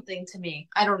the something to me.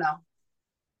 I don't know.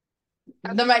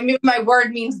 My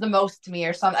word means the most to me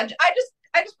or something. I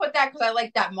just put that because I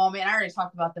like that moment. I already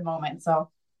talked about the moment, so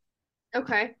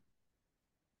Okay.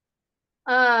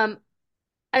 Um,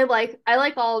 I like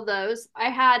all of those. I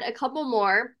had a couple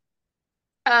more.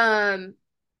 Um,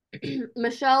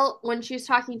 Michelle, when she's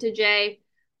talking to Jay,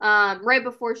 right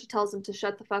before she tells him to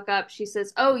shut the fuck up, she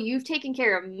says, "Oh, you've taken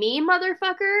care of me,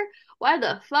 motherfucker? Why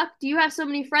the fuck do you have so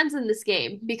many friends in this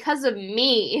game? Because of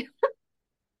me."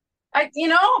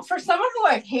 for someone who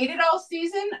I've hated all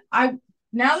season, I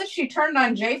now that she turned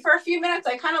on Jay for a few minutes,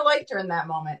 I kind of liked her in that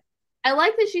moment. I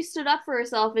like that she stood up for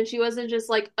herself and she wasn't just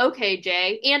like, "Okay,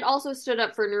 Jay," and also stood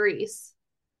up for Nerys.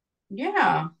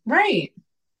 Yeah, right.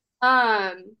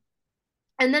 Um,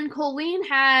 And then Colleen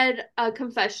had a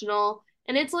confessional,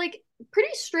 and it's like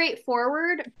pretty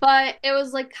straightforward, but it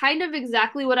was like kind of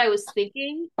exactly what I was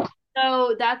thinking.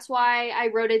 So that's why I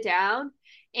wrote it down.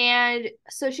 And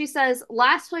so she says,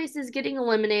 last place is getting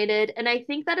eliminated. And I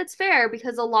think that it's fair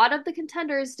because a lot of the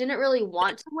contenders didn't really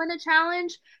want to win a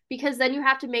challenge because then you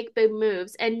have to make big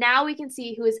moves. And now we can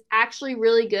see who is actually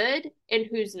really good and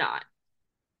who's not.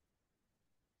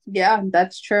 Yeah,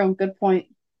 that's true. Good point.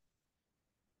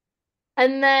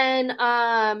 And then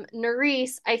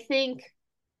Nerys, I think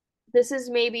this is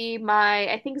maybe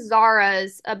I think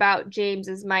Zara's about James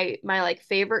is my like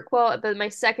favorite quote, but my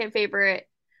second favorite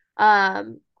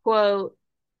quote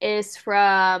is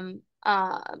from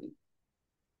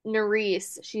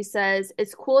Nerys. She says,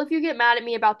 "It's cool if you get mad at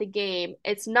me about the game.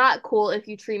 It's not cool if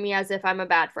you treat me as if I'm a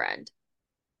bad friend."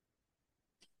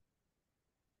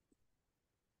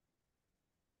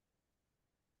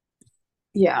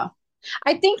 Yeah.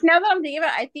 I think now that I'm thinking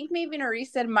about it, I think maybe Nari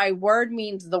said my word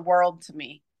means the world to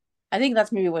me. I think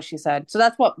that's maybe what she said. So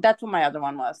that's what my other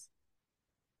one was.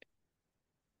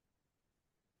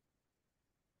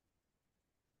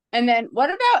 And then what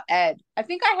about Ed? I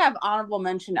think I have honorable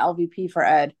mention LVP for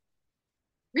Ed.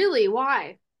 Really?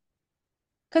 Why?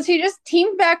 Because he just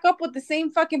teamed back up with the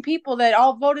same fucking people that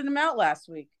all voted him out last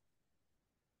week.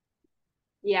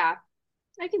 Yeah,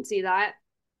 I can see that.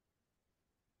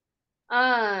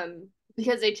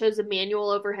 Because they chose Emmanuel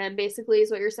over him, basically,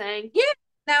 is what you're saying. Yeah.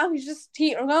 Now he's just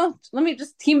well, let me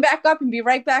just team back up and be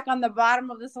right back on the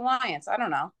bottom of this alliance. I don't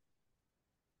know.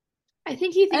 I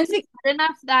think he I thinks think it's good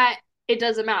enough that it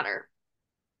doesn't matter.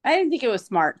 I didn't think it was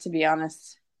smart, to be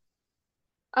honest.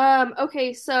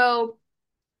 Okay, so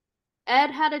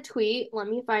Ed had a tweet. Let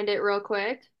me find it real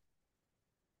quick.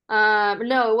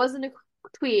 No, it wasn't a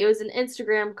tweet. It was an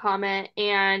Instagram comment,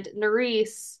 and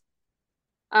Nerys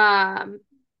um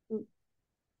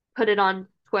put it on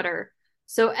Twitter.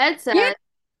 So Yeah,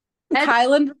 Ed,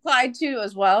 Kylan replied too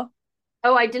as well.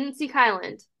 oh, I didn't see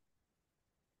Kyland,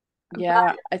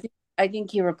 Yeah, but I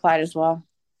think he replied as well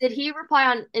did he reply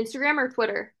on Instagram or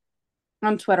Twitter?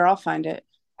 on Twitter. I'll find it.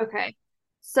 Okay.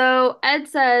 So Ed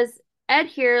says, Ed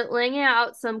here laying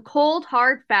out some cold,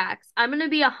 hard facts. I'm going to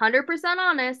be 100%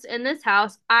 honest. In this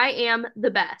house, I am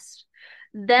the best.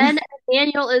 Then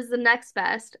Daniel is the next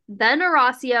best. Then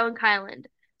Horacio and Kyland.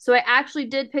 So I actually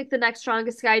did pick the next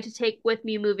strongest guy to take with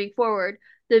me moving forward.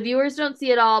 The viewers don't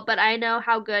see it all, but I know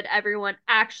how good everyone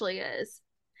actually is.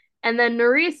 And then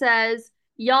Nuri says,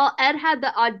 y'all, Ed had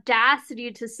the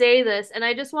audacity to say this, and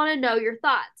I just want to know your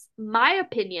thoughts. My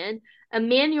opinion,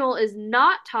 Emmanuel is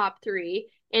not top three.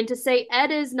 And to say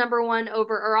Ed is number one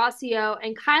over Horacio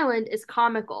and Kyland is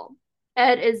comical.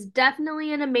 Ed is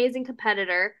definitely an amazing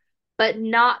competitor, but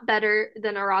not better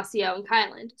than Horacio and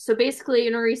Kyland. So basically,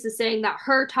 Nerys is saying that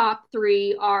her top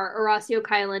three are Horacio,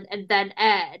 Kyland, and then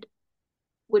Ed,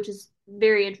 which is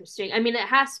very interesting. I mean, it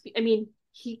has to be, I mean,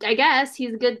 I guess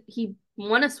he's good. He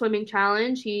won a swimming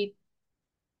challenge. He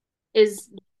is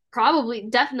probably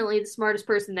definitely the smartest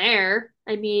person there.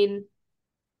 I mean,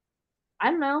 I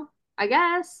don't know. I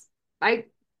guess. I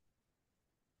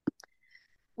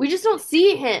We just don't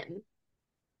see him.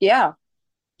 Yeah.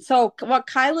 So what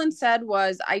Kylan said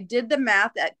was, I did the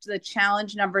math at the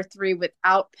challenge number 3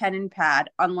 without pen and pad,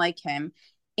 unlike him,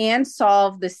 and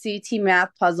solved the CT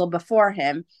math puzzle before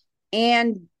him,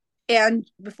 and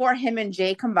before him and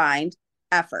Jay combined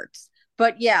efforts.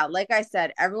 But yeah, like I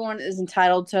said, everyone is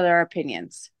entitled to their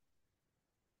opinions.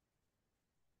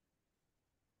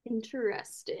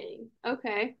 Interesting.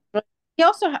 Okay. He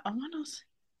also what else?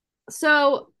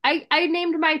 So I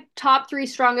named my top three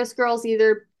strongest girls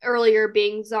either earlier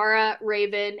being Zara,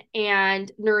 Raven,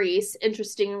 and Nerys.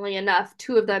 Interestingly enough,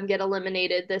 two of them get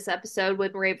eliminated this episode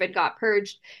when Raven got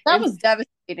purged. That And was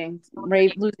devastating.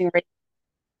 Losing Ray.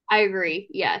 I agree.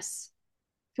 Yes,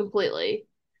 completely.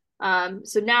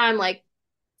 So now I'm like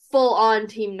full on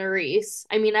Team Nerys.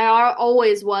 I mean, I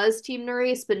always was Team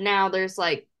Nerys, but now there's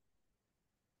like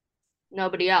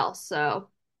nobody else.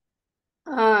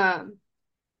 Um,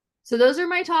 so those are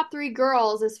my top three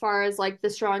girls as far as like the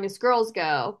strongest girls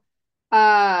go.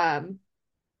 Um,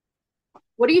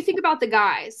 what do you think about the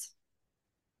guys?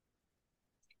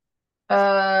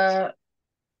 Uh,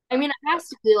 I mean, it has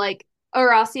to be like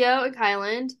Horacio and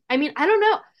Kyland. I mean, I don't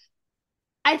know.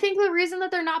 I think the reason that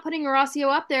they're not putting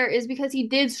Horacio up there is because he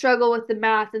did struggle with the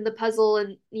math and the puzzle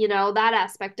and, that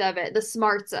aspect of it, the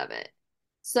smarts of it.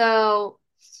 So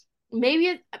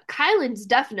maybe Kyland's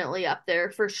definitely up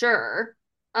there for sure.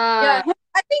 Uh, yeah,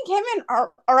 I think him and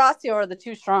Horacio are the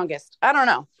two strongest. I don't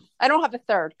know. I don't have a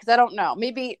third because I don't know.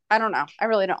 Maybe I don't know. I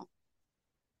really don't.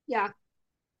 yeah.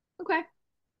 Okay.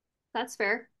 That's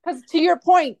fair. Because to your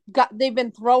point, they've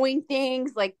been throwing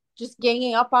things like just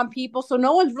ganging up on people, so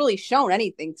no one's really shown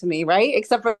anything to me, right?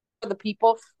 Except for the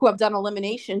people who have done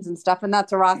eliminations and stuff, and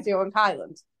that's Horacio and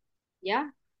Kyland. Yeah,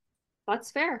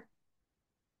 that's fair.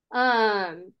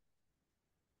 Um,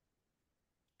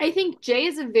 I think Jay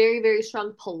is a very, very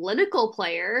strong political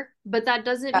player, but that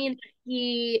doesn't Yeah, mean that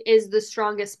he is the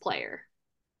strongest player.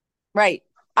 right.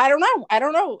 I don't know. I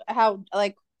don't know how.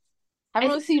 Like, I I haven't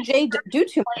think, really seen Jay do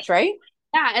too much, right?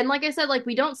 yeah, and like I said, like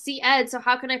we don't see Ed, so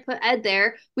how can I put Ed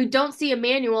there? We don't see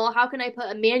Emmanuel, how can I put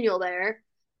Emmanuel there?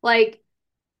 Like,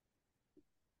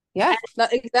 Yeah,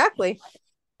 not exactly.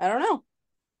 I don't know.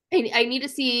 I need to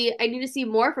see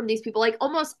more from these people. Like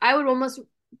almost, I would almost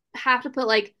have to put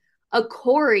like a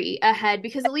Corey ahead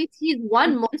because at least he's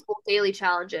won multiple daily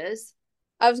challenges.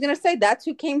 I was gonna say that's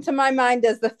who came to my mind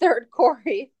as the third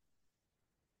Corey.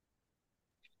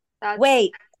 That's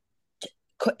Wait,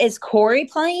 is Corey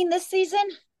playing this season?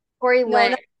 Corey No, Lay.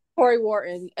 not Corey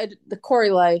Wharton. The Corey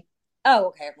Lay. Oh,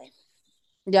 okay, okay.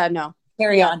 Yeah, no.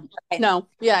 Carry Yeah, on. Okay. no.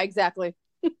 Yeah, exactly.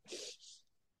 I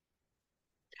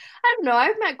don't know.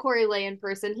 I've met Corey Lay in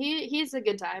person. He's a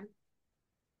good time.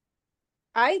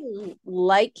 I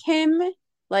like him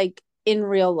like in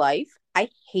real life. I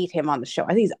hate him on the show. I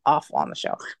think he's awful on the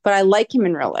show, but I like him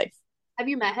in real life. Have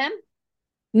you met him?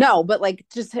 No, but like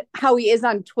just how he is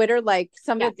on Twitter, like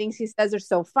some Yeah. of the things he says are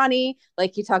so funny.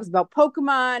 Like he talks about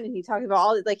Pokemon and he talks about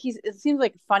all like it seems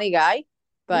like a funny guy,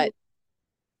 but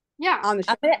Yeah. on the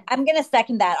show. I'm gonna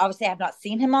second that. Obviously, I have not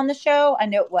seen him on the show. I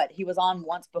know what he was on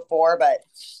once before, but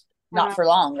not for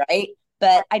long, right?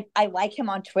 But I like him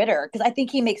on Twitter because I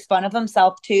think he makes fun of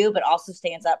himself too, but also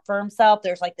stands up for himself.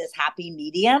 There's like this happy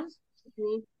medium.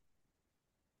 Mhm.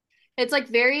 It's like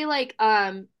very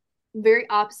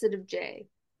opposite of Jay.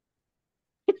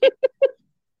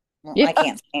 Well, I Yeah.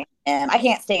 can't stand him. I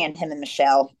can't stand him and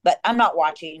Michelle, but I'm not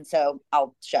watching, so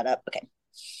I'll shut up. Okay.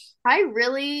 I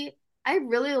really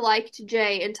liked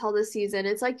Jay until this season.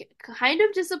 It's like kind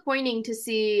of disappointing to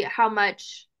see how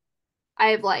much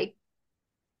I've like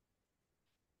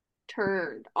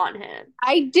turned on him.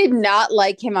 I did not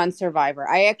like him on Survivor.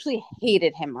 I actually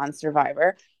hated him on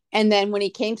Survivor. And then when he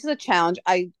came to the challenge,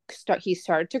 he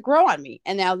started to grow on me.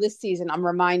 And now this season, I'm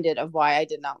reminded of why I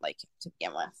did not like him to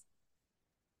begin with.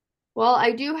 Well,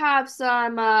 I do have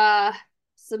some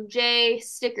Jay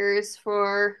stickers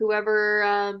for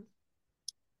whoever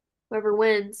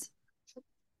wins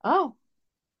Oh,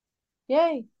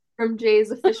 yay. from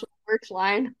Jay's official merch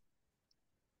line.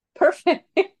 Perfect.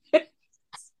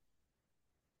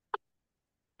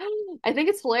 I think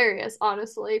it's hilarious,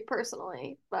 honestly,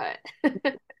 personally, but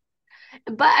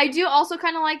but I do also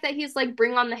kind of like that he's like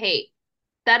bring on the hate.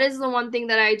 That is the one thing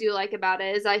that I do like about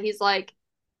it is that he's like,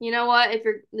 you know what, if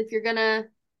you're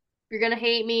gonna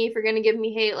hate me, if you're gonna give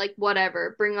me hate, like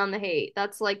whatever, bring on the hate.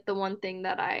 That's like the one thing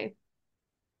that I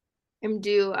am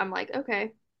do. I'm like,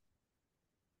 okay.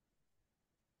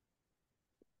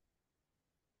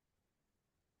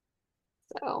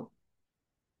 So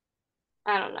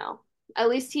I don't know. At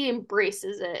least he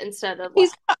embraces it instead of like,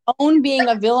 He's gonna own being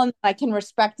a villain. I can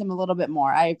respect him a little bit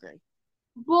more. I agree.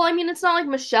 well, I mean, it's not like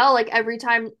Michelle, like every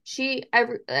time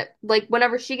like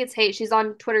whenever she gets hate, she's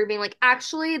on Twitter being like,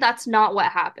 actually, that's not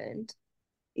what happened.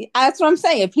 That's what I'm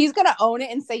saying. If he's gonna own it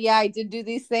and say, "Yeah, I did do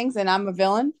these things, and I'm a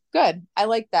villain," good. I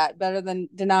like that better than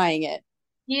denying it.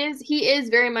 He is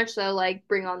very much so like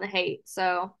bring on the hate.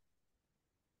 So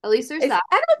at least there's Is that.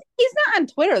 I don't. He's not on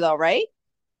Twitter though, right?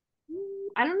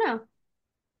 I don't know.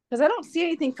 Because I don't see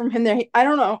anything from him there. I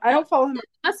don't know. I don't follow him. It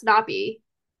must not be.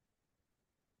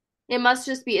 It must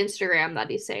just be Instagram that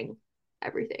he's saying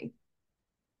everything.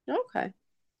 Okay.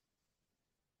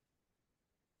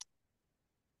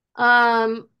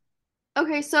 Um,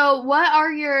 okay, so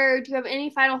do you have any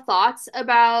final thoughts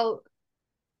about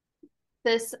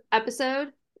this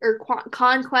episode or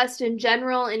Conquest in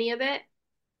general, any of it?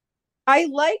 I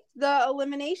liked the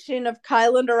elimination of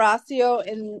Kyla and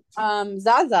Horacio and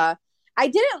Zaza. I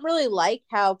didn't really like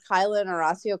how Kyla and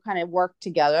Horacio kind of worked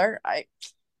together.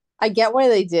 I get why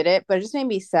they did it, but it just made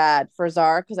me sad for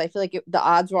Zara because I feel like the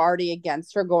odds were already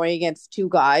against her going against two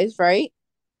guys, right?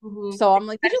 So I'm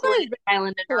like, did you Especially guys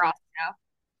Island and really Horacio.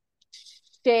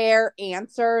 share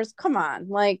answers? Come on,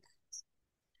 like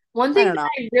One I thing don't that know.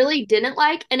 I really didn't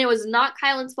like, and it was not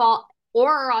Kylan's fault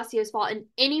or Horacio's fault in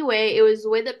any way, it was the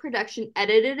way that production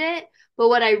edited it. But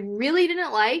what I really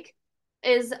didn't like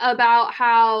is about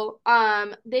how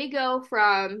they go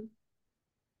from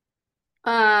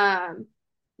um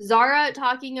Zara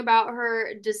talking about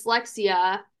her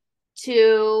dyslexia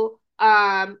to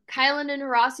Kylan and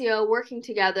Horacio working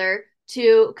together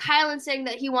to Kylan saying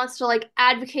that he wants to like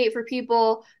advocate for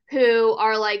people who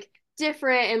are like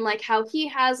different and like how he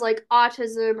has like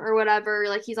autism or whatever,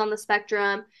 like he's on the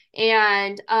spectrum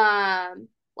and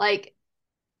like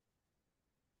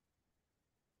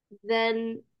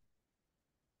then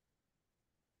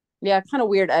Yeah, kind of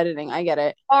weird editing. I get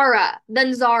it.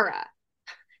 Zara,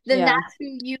 then Yeah, that's who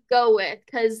you go with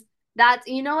because that's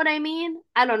you know what I mean?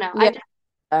 I don't know.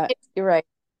 yeah, you're right.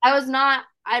 I was not,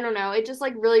 I don't know. It just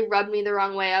like really rubbed me the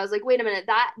wrong way. I was like, wait a minute,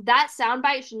 that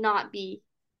soundbite should not be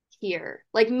here.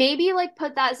 Like maybe like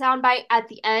put that soundbite at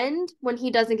the end when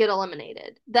he doesn't get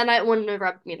eliminated. Then it wouldn't have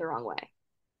rubbed me the wrong way.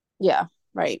 Yeah,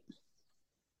 right.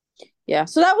 Yeah.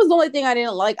 So that was the only thing I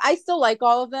didn't like. I still like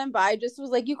all of them, but I just was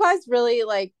like, you guys really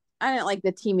like. I didn't like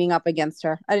the teaming up against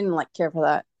her. I didn't like care for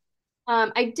that.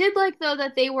 I did like though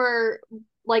that they were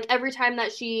like every time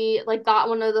that she like got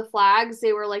one of the flags,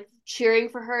 they were like cheering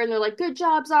for her and they're like, "Good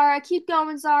job, Zara. Keep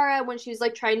going, Zara." When she's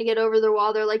like trying to get over the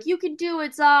wall, they're like, "You can do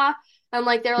it, Zara." And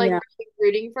like they're like Yeah. really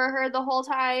rooting for her the whole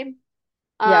time.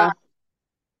 Um, Yeah.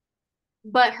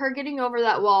 but her getting over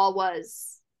that wall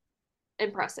was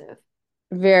impressive.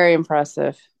 Very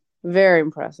impressive. Very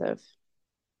impressive.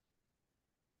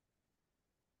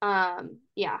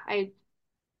 Yeah, I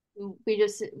we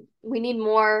just we need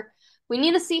more. We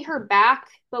need to see her back,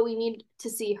 but we need to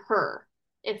see her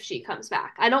if she comes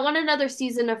back. I don't want another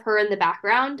season of her in the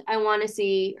background. I want to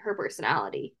see her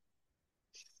personality,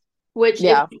 which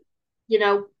if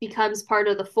Yeah. becomes part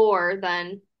of the four,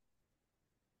 then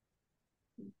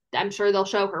I'm sure they'll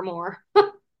show her more.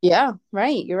 Yeah.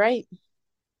 Right. You're right.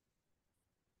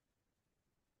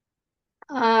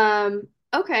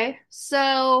 Okay.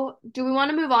 So do we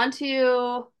want to move on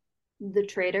to the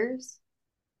Traitors?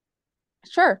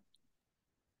 Sure.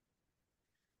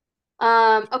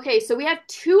 Okay, so we have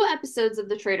two episodes of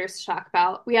The Traitors to talk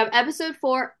about. We have episode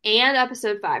 4 and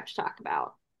episode 5 to talk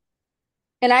about.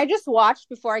 And I just watched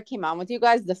before I came on with you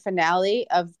guys the finale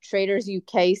of Traitors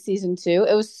UK season 2.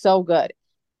 It was so good.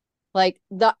 Like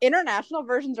the international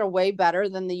versions are way better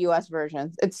than the US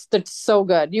versions. It's so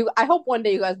good. I hope one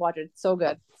day you guys watch it. It's so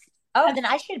good. Oh, then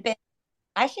I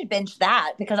should binge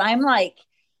that because I'm like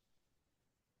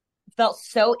felt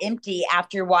so empty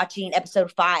after watching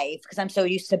episode 5 because I'm so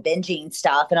used to binging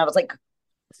stuff and I was like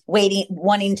waiting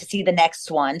wanting to see the next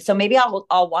one. So maybe I'll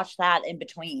watch that in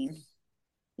between.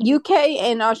 UK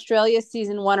and Australia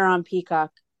season 1 are on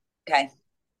Peacock. Okay.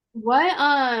 What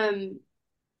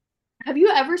have you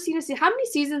ever seen how many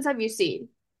seasons have you seen?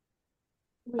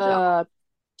 Michelle? Uh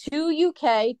 2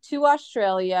 UK, 2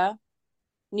 Australia,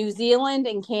 New Zealand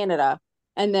and Canada,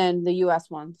 and then the US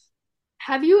ones.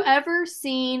 Have you ever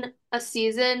seen a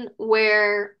season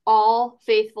where all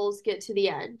faithfuls get to the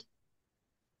end?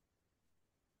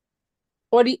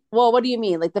 What do you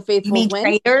mean? Like the You faithfuls mean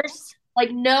win? traitors?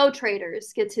 Like no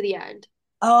traitors get to the end.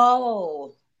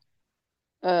 Oh,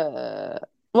 Uh,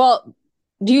 well,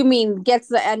 do you mean gets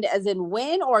the end as in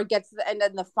win or gets the end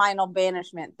in the final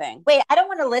banishment thing? wait, I don't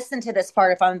want to listen to this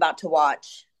part if I'm about to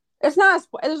watch. It's not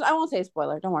I won't say a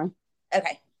spoiler, don't worry.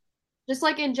 Okay. Just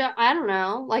like I don't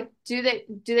know, like do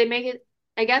they make it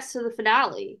I guess to the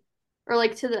finale or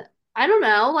like to the I don't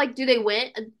know, like do they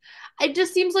win? It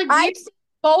just seems like weird.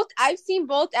 I've seen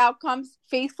both outcomes,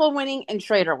 faithful winning and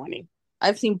traitor winning.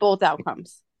 I've seen both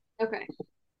outcomes. Okay,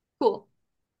 cool.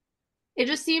 It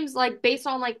just seems like based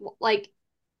on like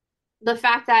the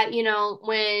fact that,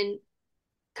 when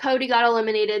Cody got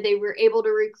eliminated, they were able to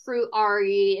recruit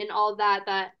Ari and all that,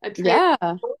 that a traitor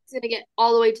Yeah. was going to get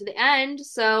all the way to the end.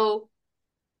 So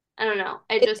I don't know.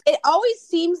 I It just, it always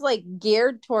seems like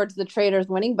geared towards the traitors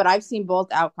winning, but I've seen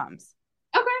both outcomes.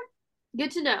 okay,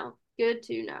 good to know. Good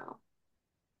to know.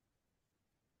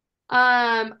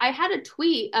 I had a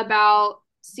tweet about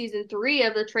season three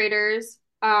of the Traitors.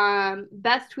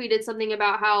 Beth tweeted something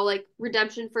about how like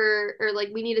redemption for or like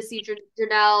we need to see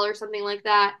Janelle or something like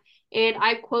that. And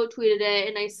I quote tweeted it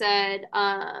and I said,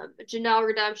 Janelle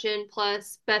redemption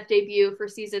plus Beth debut for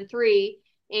season three.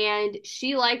 And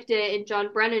she liked it and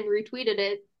John Brennan retweeted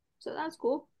it. So that's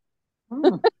cool.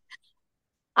 Hmm.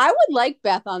 I would like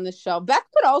Beth on the show. Beth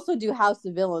could also do House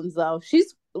of Villains though.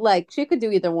 She's like she could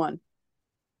do either one.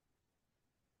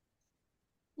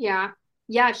 Yeah.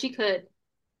 Yeah, she could.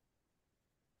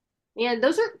 And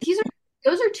those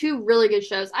are two really good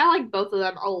shows. I like both of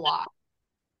them a lot.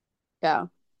 Yeah.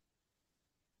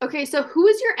 Okay, so who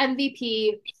is your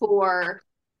MVP for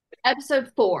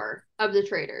episode four of The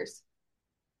Traitors?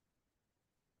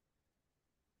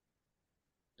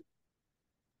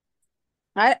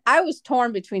 I was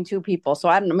torn between two people, so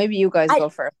I don't know. Maybe you guys I go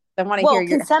first. I want to hear well,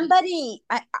 your can somebody?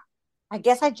 I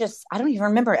guess I don't even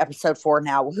remember episode 4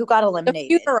 now. Who got the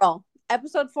eliminated? funeral.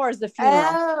 Episode 4 is the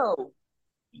funeral. Oh,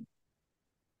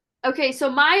 Okay, so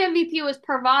my MVP was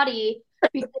Parvati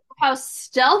because of how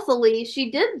stealthily she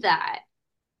did that.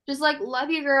 Just like, love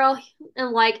you, girl.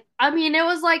 And like, I mean, it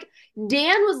was like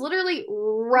Dan was literally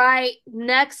right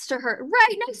next to her,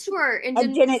 and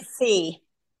and didn't. didn't see.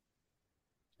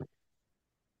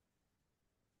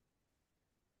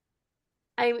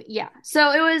 Yeah.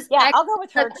 So it was. Yeah, I'll go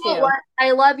with The her quote too. was,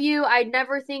 "I love you. I'd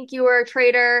never think you were a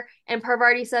traitor." And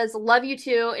Parvati says, "Love you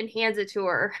too," and hands it to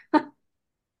her.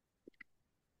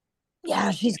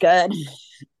 Yeah, she's good.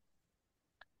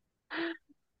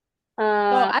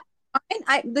 So Uh,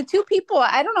 I the two people,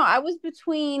 I don't know. I was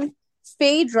between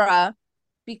Phaedra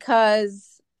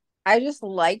because I just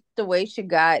liked the way she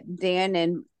got Dan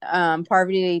and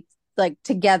Parvati like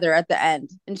together at the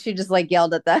end, and she just like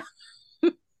yelled at them.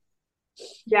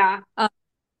 yeah. Um,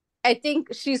 I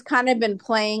think she's kind of been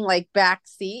playing like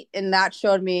backseat, and that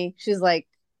showed me she's like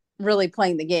really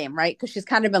playing the game, right? Because she's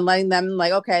kind of been letting them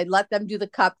like, okay, let them do the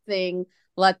cup thing,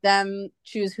 let them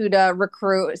choose who to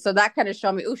recruit. So that kind of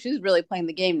showed me, oh, she's really playing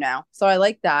the game now. So I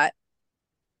like that.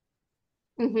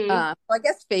 hmm So I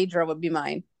guess Phaedra would be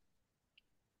mine.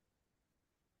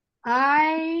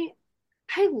 I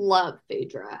I love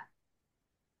Phaedra.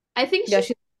 I think Yeah,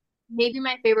 she's maybe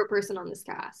my favorite person on this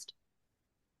cast.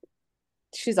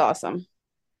 she's awesome.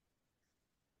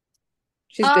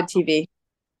 She's Uh, good TV.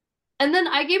 and then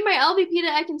I gave my LVP to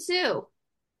Ekin-Su.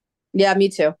 Yeah, me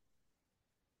too.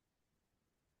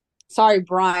 Sorry,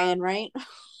 Brian, right?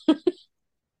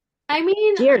 I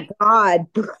mean, Dear God,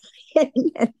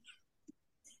 Brian,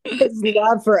 his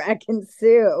love for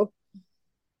Ekin-Su.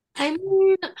 I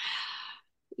mean,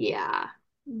 yeah,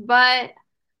 but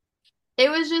it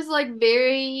was just like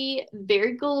very,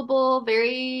 very gullible,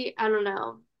 very, I don't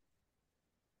know.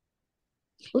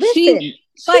 She Listen,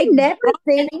 she like never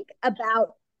think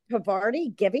about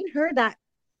Pavarti giving her that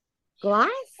glass.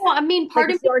 Well, I mean, Like,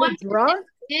 part of is me she already wonders if drunk?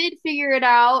 she did figure it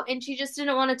out and she just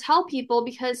didn't want to tell people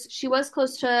because she was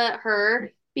close to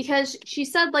her because she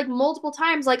said like multiple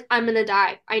times, like, I'm gonna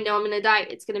die. I know I'm gonna die.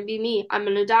 It's gonna be me. I'm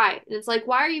gonna die. And it's like,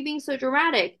 why are you being so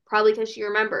dramatic? Probably because she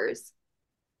remembers.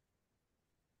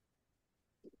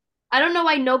 I don't know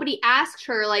why nobody asked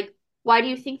her, like, why do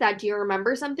you think that? Do you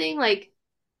remember something? Like,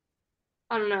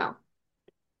 I don't know.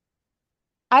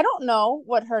 I don't know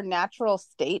what her natural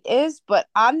state is, but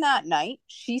on that night,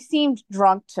 she seemed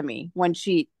drunk to me when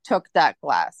she took that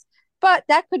glass. But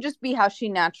that could just be how she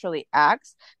naturally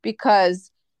acts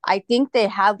because I think they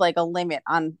had like a limit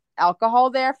on alcohol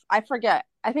there. I forget.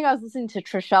 I think I was listening to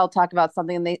Trishelle talk about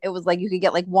something and it was like you could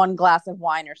get like one glass of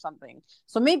wine or something.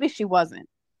 So maybe she wasn't.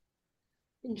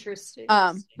 Interesting.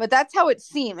 But that's how it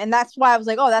seemed, and that's why I was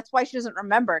like, oh, that's why she doesn't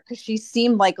remember, because she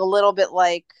seemed like a little bit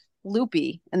like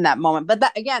loopy in that moment. But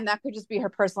that again, that could just be her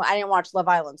personal. I didn't watch Love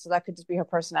Island, so that could just be her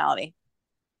personality.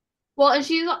 Well, and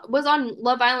she was on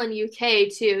Love Island UK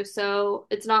too, so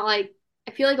it's not like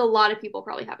I feel like a lot of people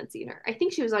probably haven't seen her. I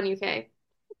think she was on UK.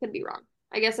 I could be wrong.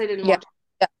 I guess I didn't Yeah, watch.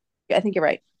 yeah, I think you're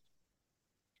right.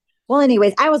 Well,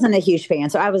 anyways, I wasn't a huge fan,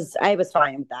 so I was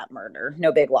fine with that murder.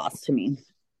 No big loss to me.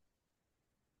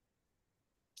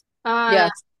 Uh, Yeah,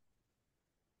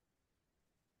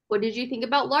 what did you think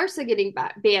about Larsa getting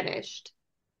banished?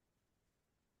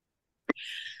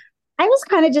 I was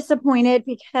kind of disappointed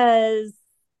because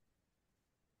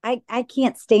I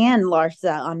can't stand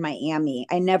Larsa on Miami.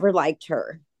 I never liked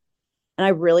her, and I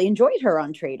really enjoyed her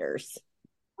on Traitors.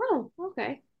 Oh,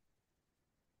 okay.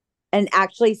 And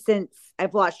actually, since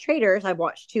I've watched Traitors, I've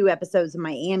watched 2 episodes of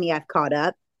Miami. I've caught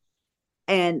up,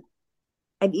 and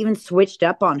I've even switched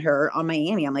up on her on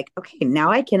Miami. I'm like, okay,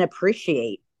 now I can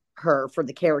appreciate her for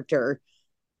the character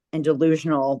and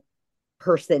delusional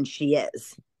person she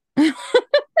is.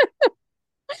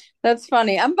 that's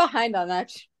funny. I'm behind on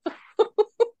that.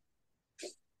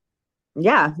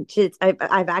 Yeah,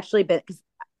 I've actually been because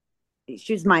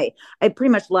she's my I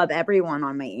pretty much love everyone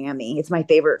on Miami. It's my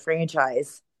favorite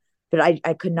franchise, but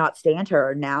I could not stand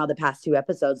her. Now the past 2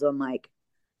 episodes, I'm like,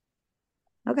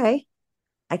 okay,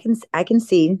 I can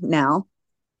see now.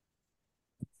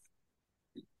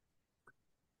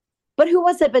 But who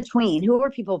was it between? Who were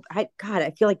people? God,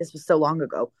 I feel like this was so long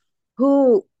ago.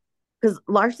 Who? Because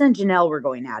Larson and Janelle were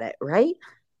going at it, right?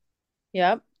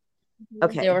 Yep, they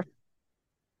Okay. were.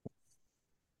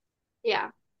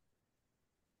 Yeah.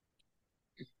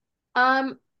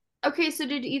 Um, okay, so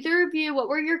did either of you, what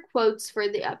were your quotes for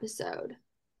the episode?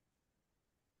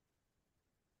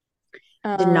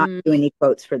 Did not Um, do any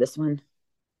quotes for this one.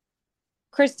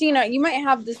 Christina, you might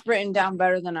have this written down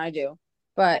better than I do,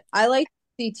 but I like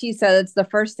CT said it's the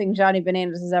first thing Johnny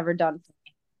Bananas has ever done.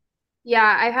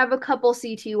 Yeah, I have a couple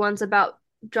CT ones about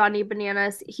Johnny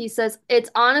Bananas. He says, "It's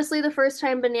honestly the first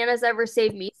time Bananas ever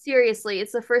saved me. Seriously,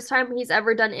 it's the first time he's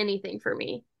ever done anything for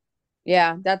me."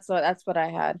 Yeah, that's what I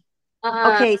had. Uh,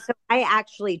 Okay, so I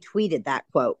actually tweeted that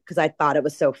quote because I thought it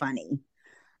was so funny.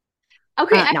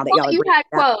 okay, I Now that y'all thought are you bringing had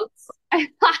it up, quotes. I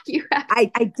thought you had.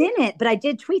 I didn't, but I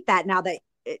did tweet that. Now that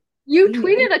You you,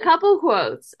 tweeted a couple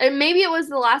quotes, and maybe it was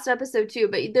the last episode too,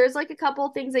 but there's like a couple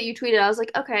things that you tweeted. I was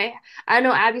like, okay, I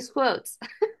know Abby's quotes.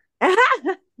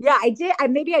 yeah, I did.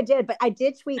 Maybe I did, but I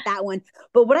did tweet that one.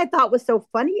 But what I thought was so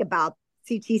funny about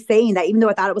CT saying that, even though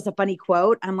I thought it was a funny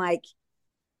quote, I'm like,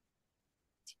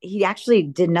 he actually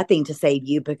did nothing to save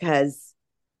you because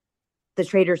the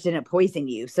traitors didn't poison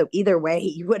you. So either way,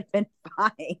 you would have been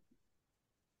fine.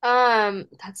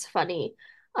 That's funny.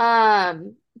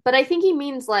 But I think he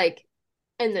means like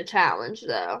in the challenge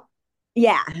though.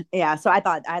 Yeah, yeah. So I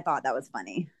thought that was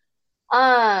funny.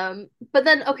 But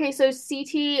then okay, so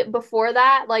CT before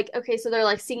that, like okay, so they're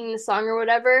like singing the song or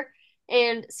whatever,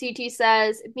 and CT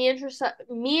says, me and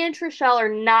Trishelle are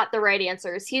not the right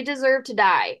answers. He deserved to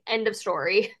die. End of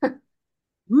story."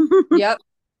 Yep,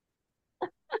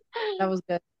 that was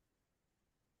good.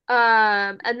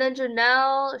 And then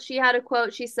Janelle, she had a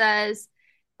quote. She says,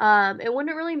 it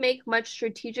wouldn't really make much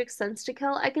strategic sense to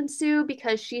kill Ekin-Su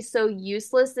because she's so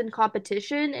useless in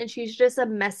competition and she's just a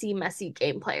messy, messy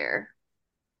game player.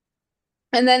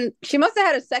 And then she must have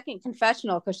had a second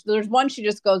confessional because there's one she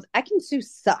just goes, "I can sue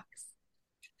sucks."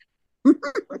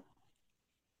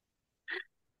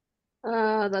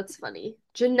 That's funny.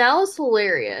 Janelle's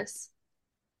hilarious,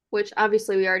 which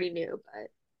obviously we already knew,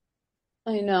 but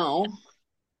I know.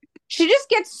 She just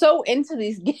gets so into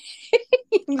these games.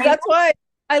 I That's why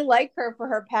I like her for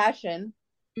her passion.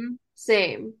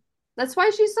 same. That's why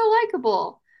she's so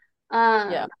likable.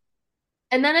 Yeah. Um,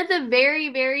 and then at the very,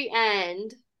 very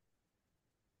end,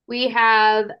 we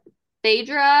have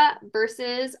Phaedra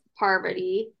versus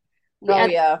Parvati. We Oh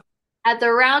yeah. at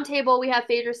the round table, we have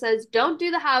Phaedra says, "Don't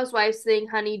do the housewives thing,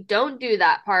 honey. Don't do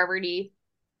that, Parvati."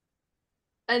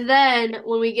 And then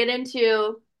when we get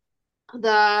into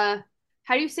the,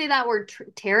 how do you say that word?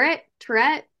 Turret?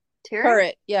 Turret.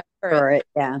 Yeah, turret. for it.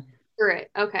 Yeah.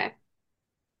 Turret. Okay.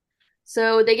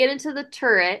 So they get into the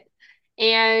turret,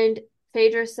 and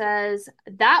Phaedra says,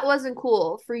 "That wasn't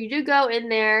cool for you to go in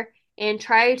there and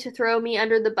try to throw me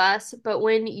under the bus, but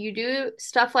when you do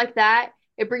stuff like that,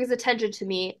 it brings attention to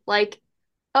me. Like,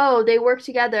 oh, they work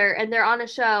together and they're on a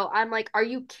show." I'm like, are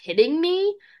you kidding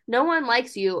me? No one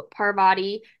likes you,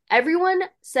 Parvati. Everyone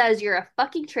says you're a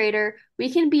fucking traitor.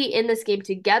 We can be in this game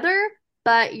together,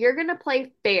 but you're gonna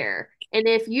play fair. And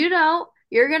if you don't,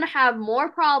 you're gonna have more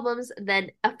problems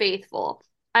than a faithful.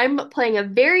 I'm playing a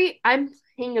very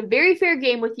fair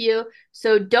game with you,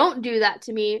 so don't do that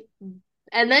to me.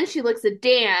 And then she looks at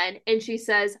Dan and she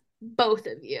says, both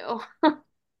of you.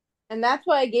 And that's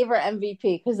why I gave her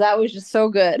MVP because that was just so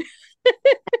good.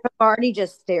 Barney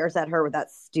just stares at her with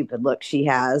that stupid look she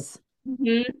has.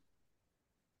 Mhm.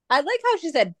 I like how she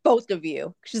said both of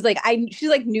you. She's like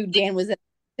knew Dan was in it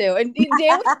too. And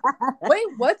Dan was wait,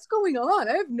 what's going on?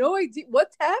 I have no idea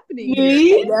what's happening here.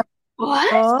 Me? What?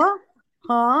 Huh?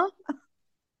 Huh?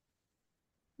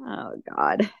 Oh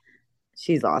God.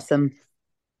 She's awesome.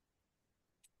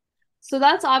 So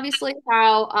that's obviously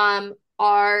how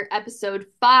our episode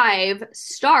 5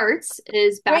 starts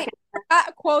is back Wait, I got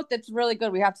a quote that's really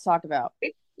good we have to talk about.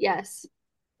 yes.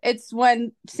 It's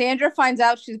when Sandra finds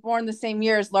out she's born the same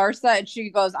year as Larsa, and she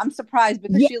goes, I'm surprised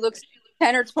because Yeah. she looks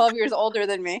 10 or 12 years older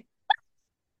than me.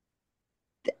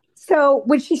 So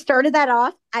when she started that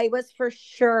off, I was for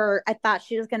sure, I thought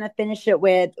she was going to finish it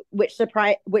with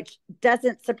which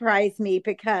doesn't surprise me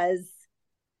because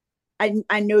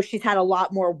I know she's had a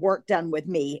lot more work done with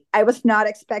me. I was not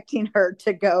expecting her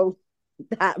to go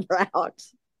that route.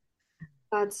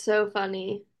 That's so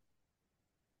funny.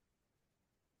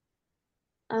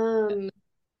 Um,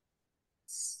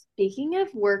 Speaking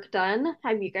of work done,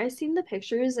 have you guys seen the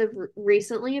pictures of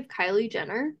recently of Kylie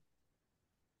Jenner?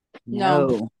 No.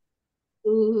 No.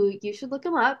 Ooh, you should look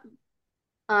them up.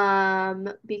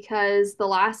 Because the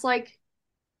last like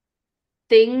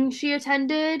thing she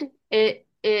attended, it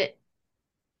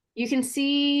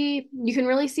you can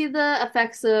really see the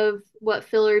effects of what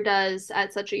filler does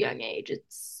at such a young age.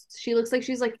 She looks like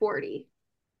she's like 40.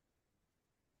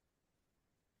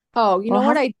 Oh, you Well, know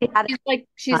what hasn't I she had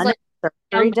She's a ton like of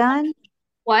surgery young. done?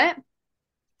 What?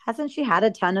 Hasn't she had a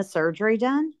ton of surgery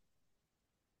done?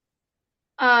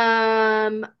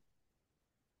 Um,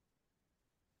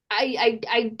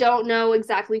 I don't know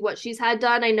exactly what she's had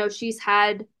done. I know she's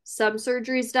had some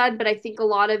surgeries done, but I think a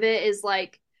lot of it is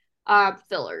like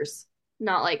fillers,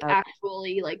 not like Oh,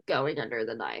 actually like going under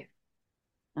the knife.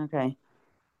 okay.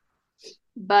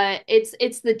 But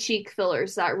it's the cheek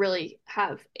fillers that really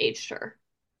have aged her.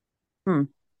 Hmm.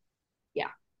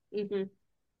 Yeah. hmm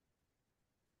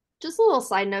Just a little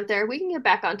side note there. We can get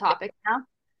back on topic now.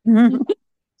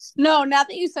 no, now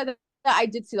that you said that, I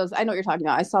did see those. I know what you're talking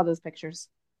about. I saw those pictures.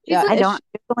 She's Yeah, like, I it's don't.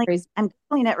 crazy. I'm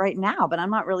feeling it right now, but I'm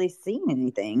not really seeing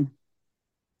anything.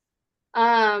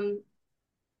 um,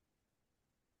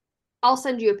 I'll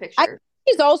send you a I picture.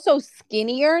 She's also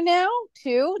skinnier now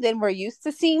too than we're used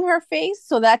to seeing her face,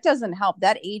 so that doesn't help.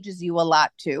 That ages you a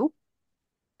lot too.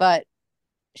 But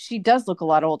she does look a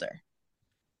lot older.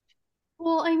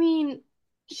 Well, I mean,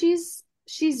 she's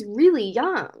really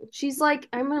young. She's like,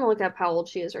 I'm gonna look up how old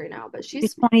she is right now, but She's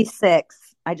she's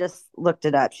 26. I just looked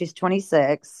it up. She's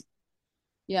 26.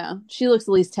 Yeah, she looks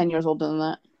at least 10 years older than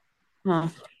that. Huh.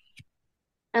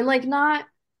 and like not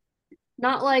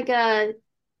like a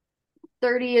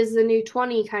 30 is the new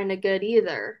 20 kind of good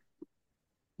either.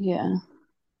 Yeah.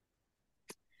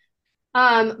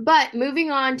 But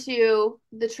moving on to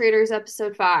the Traitors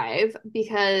episode 5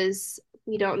 because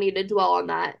we don't need to dwell on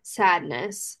that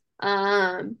sadness.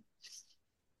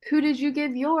 Who did you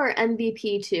give your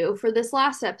MVP to for this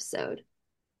last episode?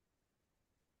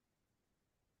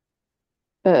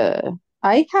 Uh,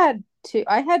 I had two.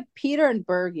 I had Peter and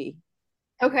Bergie.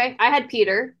 Okay, I had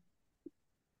Peter.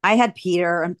 I had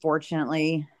Peter,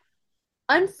 unfortunately.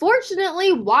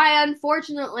 Unfortunately, why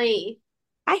unfortunately?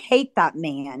 I hate that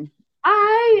man.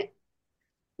 I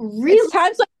It's really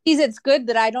times like these. It's good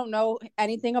that I don't know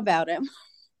anything about him.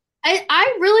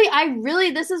 I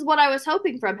really, this is what I was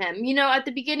hoping from him. You know, at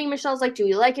the beginning, Michelle's like, "Do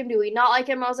we like him? Do we not like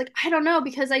him?" I was like, "I don't know,"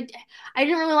 because I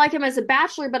didn't really like him as a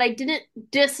bachelor, but I didn't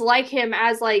dislike him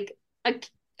as like a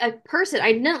a person.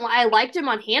 I liked him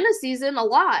on Hannah's season a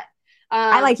lot.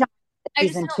 I Um, liked him I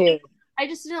just season didn't two. I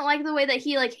just didn't like the way that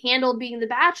he like handled being the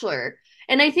bachelor.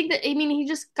 And I think that I mean he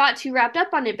just got too wrapped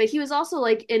up on it, but he was also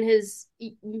like in his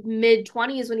mid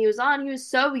 20s when he was on. He was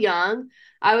so young.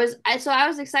 I was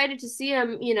excited to see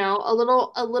him, you know, a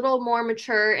little more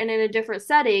mature and in a different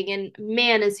setting and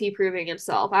man is he proving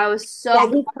himself. I was Yeah,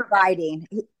 so he's providing.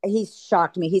 He's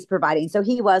shocked me. He's providing. So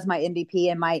he was my MVP,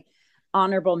 and my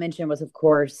honorable mention was, of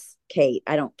course, Kate.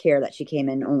 I don't care that she came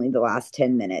in only the last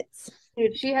 10 minutes.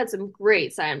 dude, she had some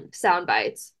great sound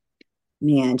bites.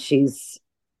 Man, she's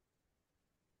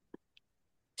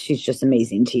just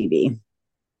amazing TV.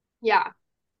 Yeah.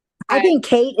 I I think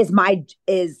Kate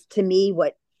is to me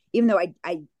what, even though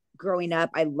I growing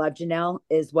up I love Janelle,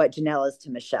 is what Janelle is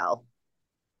to Michelle.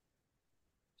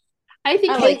 I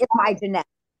think I Kate like. Kate is my Janelle.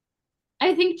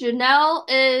 I think Janelle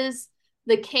is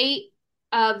the Kate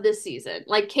of this season.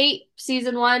 Like Kate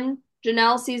season 1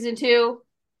 Janelle season 2,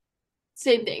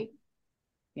 same thing.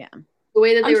 Yeah. The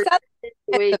way that they I'm were, sad the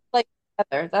they way get to play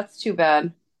together. That's too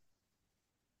bad.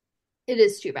 it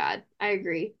is too bad. I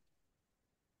agree.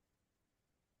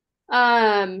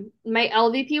 My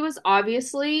LVP was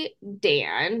obviously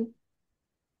Dan.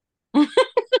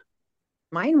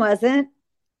 Mine wasn't.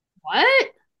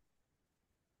 What?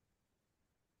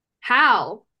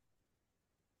 How?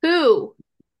 Who?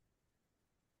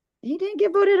 He didn't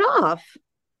get voted off.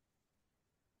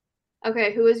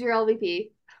 Okay, who is your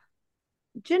LVP?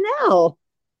 Janelle.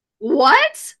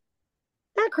 What?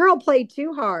 That girl played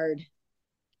too hard.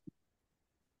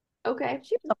 Okay.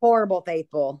 She was a horrible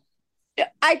faithful.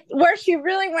 I where she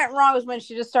really went wrong was when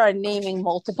she just started naming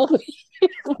multiple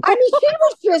people. I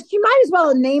mean, she might as well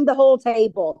have named the whole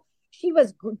table. She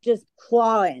was just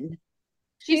clawing.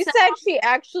 She She said, said she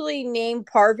actually named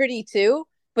Parvati too,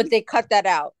 but they cut that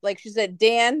out. Like she said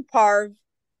Dan, Parv,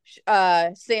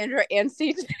 Sandra, and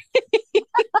CJ.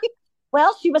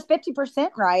 Well, she was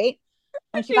 50% right.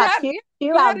 And she She got had two she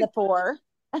out had of a the four.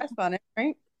 guess on it,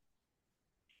 right?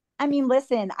 I mean,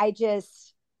 listen, I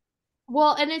just,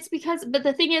 well, and it's because, but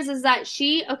the thing is that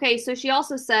okay, so she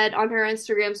also said on her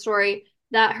Instagram story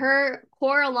that her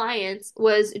core alliance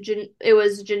was, it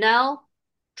was Janelle,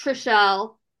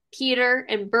 Trishelle, Peter,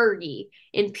 and Bergie.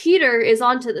 And Peter is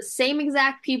onto the same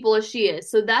exact people as she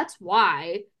is. So that's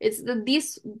why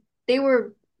they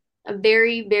were a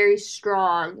very, very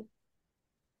strong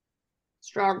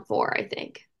four, I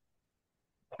think.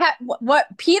 What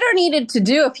Peter needed to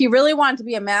do if he really wanted to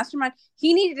be a mastermind,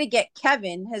 he needed to get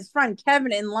Kevin, his friend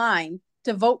Kevin, in line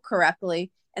to vote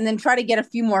correctly and then try to get a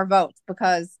few more votes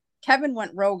because Kevin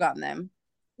went rogue on them.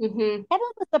 Mm-hmm. Kevin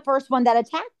was the first one that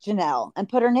attacked Janelle and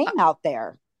put her name out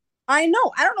there. I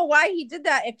know. I don't know why he did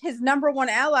that if his number one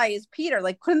ally is Peter.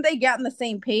 Like, couldn't they get on the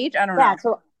same page? I don't Yeah, know.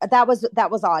 so that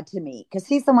was odd to me because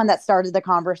he's the one that started the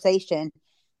conversation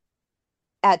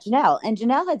at Janelle. And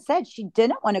Janelle had said she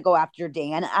didn't want to go after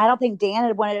Dan. I don't think Dan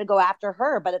had wanted to go after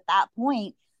her, but at that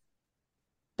point,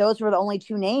 those were the only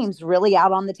two names really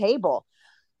out on the table.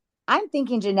 I'm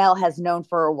thinking Janelle has known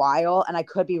for a while, and I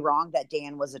could be wrong that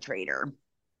Dan was a traitor.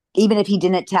 Even if he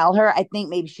didn't tell her, I think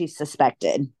maybe she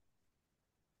suspected,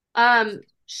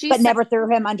 She but said, never threw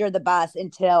him under the bus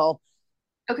until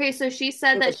okay, so she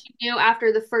said it that was she knew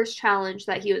after the first challenge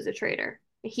that he was a traitor.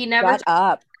 He never, shut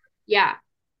up. yeah,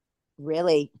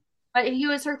 Really? but he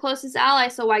was her closest ally,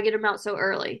 so why get him out so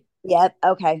early? Yep.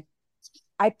 Okay.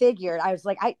 I figured. I was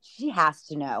like, she has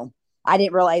to know. I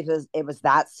didn't realize it was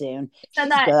that soon. He said She's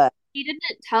that good. he didn't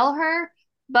tell her,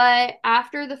 but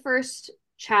after the first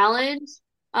challenge,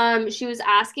 she was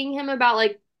asking him about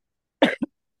like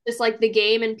just like the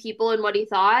game and people and what he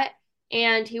thought,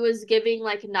 and he was giving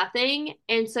like nothing,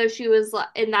 and so she was like,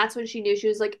 and that's when she knew she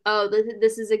was like, oh,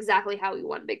 this is exactly how we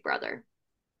won Big Brother.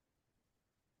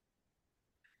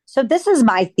 So this is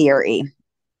my theory.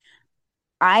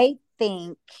 I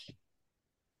think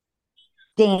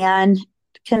Dan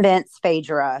convinced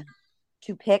Phaedra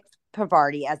to pick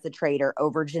Pavarti as the traitor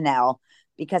over Janelle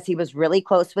because he was really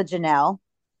close with Janelle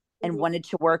and Mm-hmm. wanted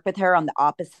to work with her on the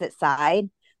opposite side.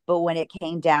 But when it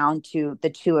came down to the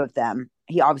two of them,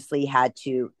 he obviously had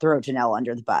to throw Janelle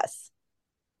under the bus.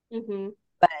 Mm-hmm.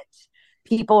 But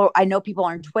I know people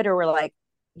on Twitter were like,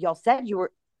 y'all said you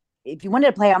were, if you wanted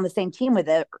to play on the same team with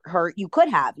her, you could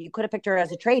have picked her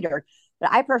as a traitor.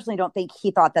 But I personally don't think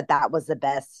he thought that was the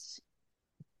best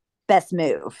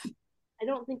move. I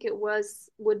don't think it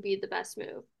would be the best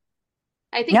move.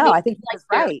 I think No, maybe I think he like was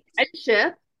their right.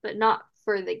 friendship, but not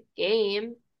for the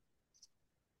game.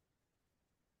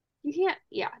 You can't,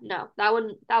 yeah, no, that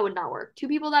would not work. Two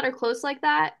people that are close like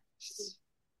that,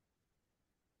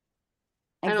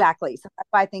 I don't. Exactly. So that's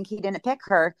why I think he didn't pick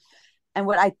her. And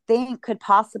what I think could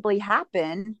possibly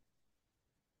happen,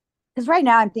 because right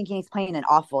now I'm thinking he's playing an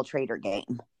awful traitor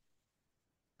game.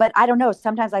 But I don't know.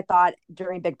 Sometimes I thought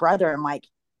during Big Brother, I'm like,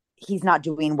 he's not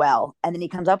doing well. And then he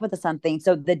comes up with something.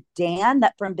 So the Dan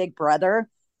that from Big Brother,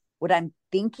 what I'm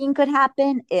thinking could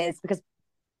happen is because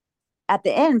at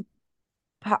the end,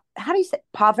 how do you say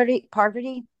poverty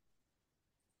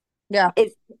Yeah.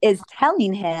 is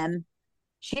telling him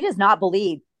she does not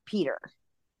believe Peter.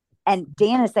 And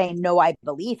Dan is saying, no, I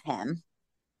believe him,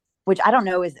 which I don't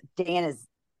know is Dan is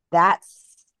that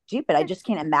stupid. I just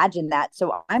can't imagine that.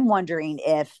 So I'm wondering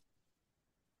if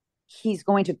he's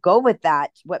going to go with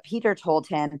that, what Peter told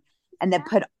him, and then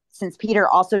since Peter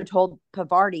also told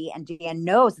Pavarti and Dan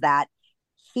knows that,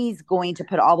 he's going to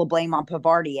put all the blame on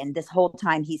Pavarti. And this whole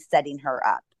time he's setting her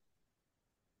up.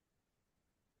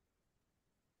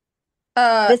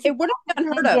 This is It wouldn't all be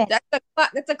unheard of. contingent.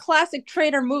 That's a classic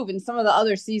traitor move in some of the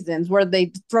other seasons where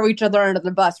they throw each other under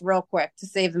the bus real quick to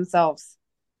save themselves.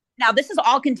 Now, this is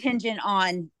all contingent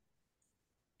on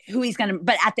who he's going to,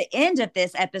 but at the end of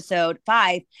this episode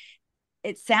 5,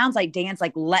 it sounds like Dan's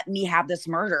like, let me have this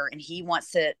murder. And he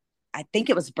wants to, I think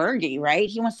it was Bergie, right?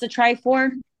 He wants to try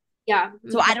for. Yeah.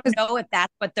 So I don't know if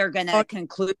that's what they're going to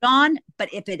conclude on,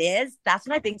 but if it is, that's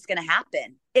what I think is going to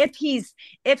happen. If he's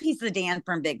the Dan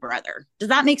from Big Brother. Does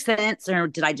that make sense? Or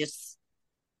did I just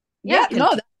Yeah,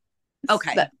 no,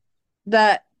 okay.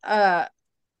 The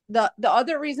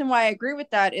other reason why I agree with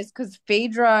that is because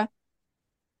Phaedra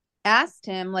asked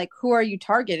him, like, who are you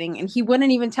targeting? And he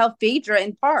wouldn't even tell Phaedra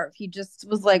and Parv. He just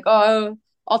was like, oh,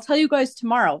 I'll tell you guys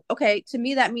tomorrow. Okay, to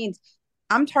me, that means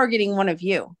I'm targeting one of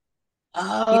you.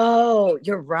 Oh,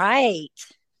 you're right.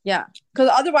 Yeah. Because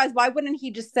otherwise, why wouldn't he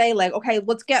just say, like, okay,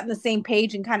 let's get on the same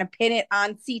page and kind of pin it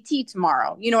on CT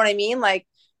tomorrow? You know what I mean? Like,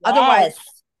 otherwise,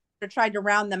 Yes. they tried to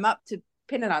round them up to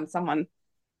pin it on someone.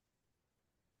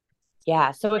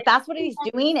 Yeah. So if that's what he's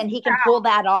doing and he can pull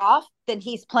that off, then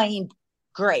he's playing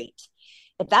great.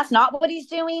 If that's not what he's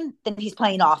doing, then he's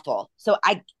playing awful. So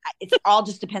it all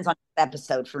just depends on the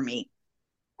episode for me.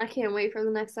 I can't wait for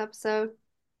the next episode.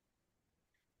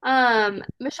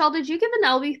 Michelle, did you give an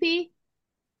LVP?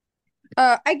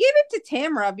 I gave it to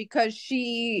Tamara because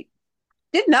she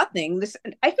did nothing. This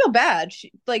I feel bad.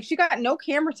 She got no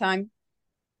camera time,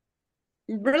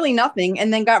 really nothing,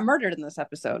 and then got murdered in this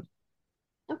episode.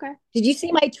 Okay. Did you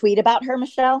see my tweet about her,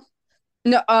 Michelle?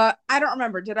 No, I don't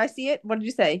remember. Did I see it? What did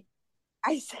you say?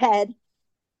 I said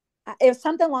it was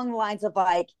something along the lines of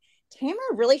like,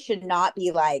 Tamara really should not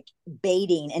be like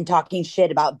baiting and talking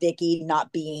shit about Vicky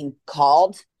not being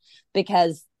called,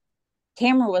 because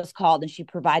Tamara was called and she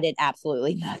provided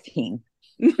absolutely nothing.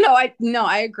 No,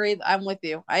 I agree. I'm with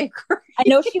you. I agree. I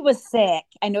know she was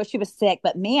sick,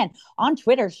 but man, on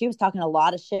Twitter, she was talking a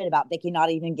lot of shit about Vicky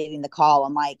not even getting the call.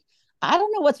 I'm like, I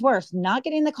don't know what's worse, not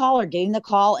getting the call or getting the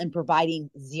call and providing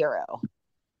zero.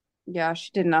 Yeah, she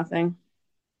did nothing.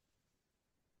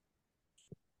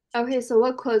 Okay, so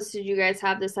what quotes did you guys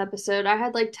have this episode? I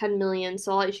had like 10 million,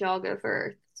 so I'll let y'all go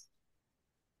first.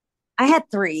 I had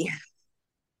 3.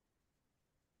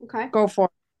 Okay. Go for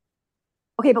it.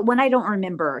 Okay, but one I don't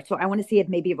remember. So I want to see if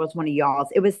maybe it was one of y'all's.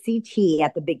 It was CT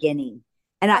at the beginning.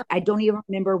 And I don't even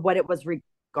remember what it was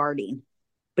regarding,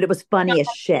 but it was funny as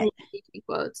shit.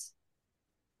 Quotes.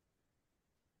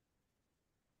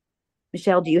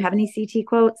 Michelle, do you have any CT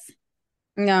quotes?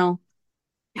 No.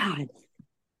 God.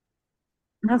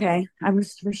 Okay. I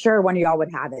was for sure one of y'all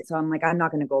would have it. So I'm like, I'm not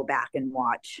going to go back and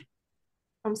watch.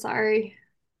 I'm sorry.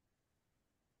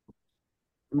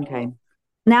 Okay.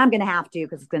 Now I'm going to have to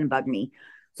because it's going to bug me.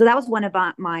 So that was one of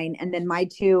mine. And then my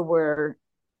two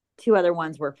other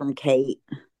ones were from Kate.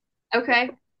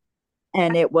 Okay.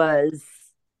 And it was,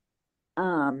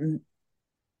 Dan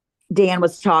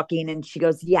was talking and she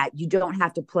goes, yeah, you don't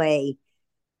have to play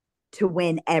to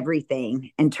win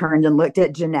everything, and turned and looked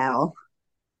at Janelle.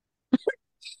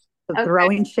 Okay.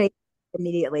 Throwing shade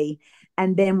immediately.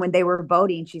 And then when they were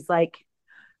voting, she's like,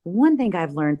 one thing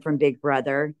I've learned from Big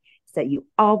Brother is that you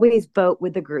always vote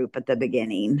with the group at the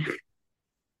beginning.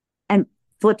 And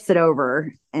flips it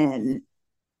over, and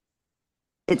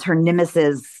it's her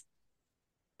nemesis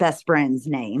best friend's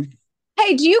name.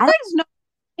 Hey, do you guys know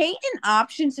Kate an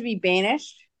option to be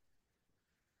banished?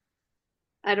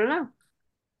 I don't know.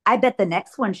 I bet the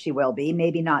next one she will be,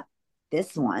 maybe not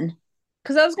this one.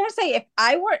 Because I was gonna say if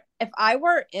I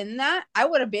were in that, I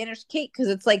would have banished Kate because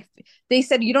it's like they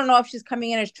said you don't know if she's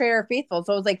coming in as traitor or faithful.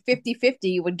 So it was like 50-50,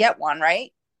 you would get one,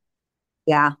 right?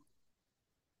 Yeah.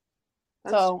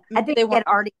 So I think they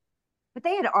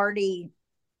had already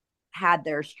had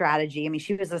their strategy. I mean,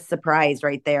 she was a surprise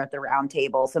right there at the round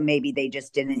table. So maybe they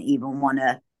just didn't even want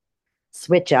to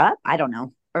switch up. I don't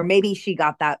know. Or maybe she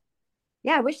got that.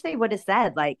 Yeah, I wish they would have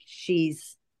said like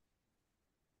she's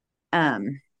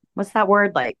what's that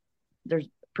word? Like there's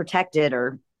protected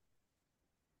or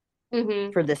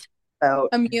for this vote.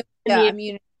 Immune. Yeah,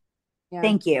 immune. Yeah.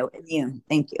 Thank you. Immune.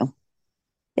 Thank you.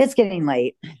 It's getting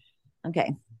late.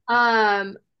 Okay.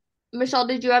 Michelle,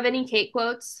 did you have any Kate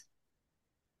quotes?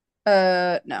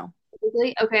 No.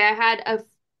 Okay, I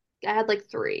had like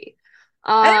 3.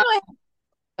 I didn't really.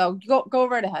 Oh, go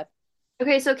right ahead.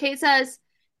 Okay, so Kate says,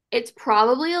 it's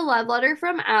probably a love letter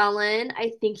from Alan.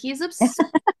 I think he's obsessed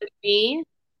with me.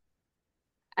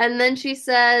 And then she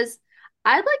says,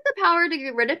 I'd like the power to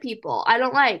get rid of people I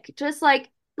don't like. Just like,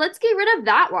 let's get rid of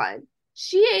that one.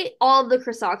 She ate all of the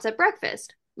croissants at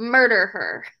breakfast. Murder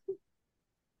her.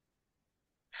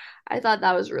 I thought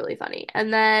that was really funny.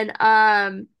 And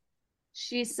then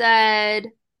she said,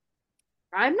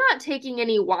 I'm not taking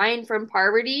any wine from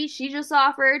Parvati. She just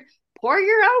offered, pour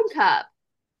your own cup.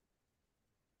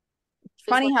 It's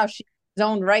Just like, funny how she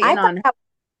zoned right I in thought on her. that,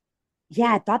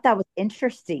 yeah, I thought that was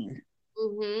interesting.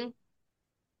 mm-hmm.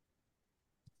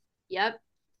 Yep.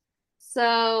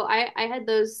 So I had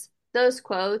those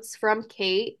quotes from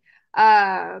Kate.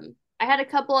 I had a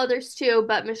couple others too,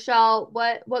 but Michelle,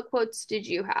 what quotes did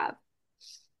you have?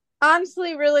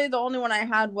 Honestly, really, the only one I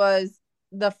had was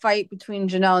the fight between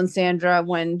Janelle and Sandra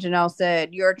when Janelle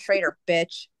said, "You're a traitor,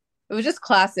 bitch." It was just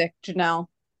classic Janelle.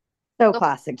 So The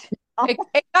classic.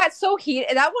 It got so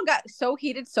heated. That one got so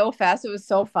heated so fast. It was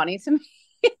so funny to me.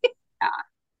 yeah.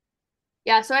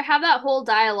 Yeah, so I have that whole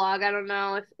dialogue. I don't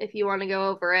know if you want to go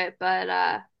over it, but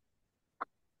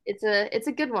it's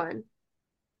a good one.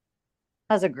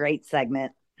 That was a great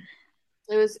segment.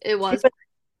 She It was would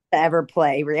ever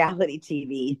play reality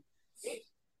TV.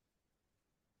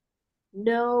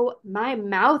 no, my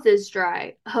mouth is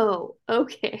dry. Oh,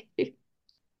 okay.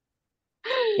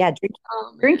 Yeah,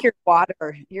 Oh man. drink your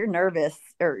water. You're nervous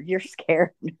or you're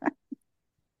scared.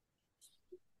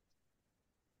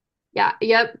 Yeah,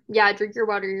 yep. Yeah, drink your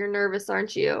water. You're nervous,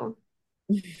 aren't you?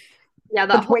 Yeah,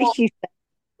 But that the way whole she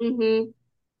hmm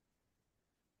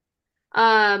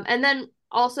and then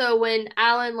also when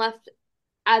Alan left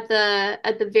at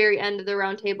the very end of the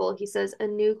round table, he says a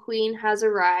new queen has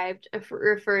arrived,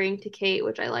 referring to Kate,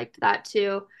 which I liked that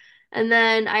too. And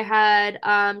then I had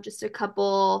just a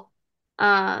couple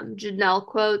Janelle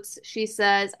quotes. She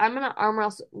says, "I'm gonna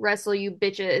wrestle you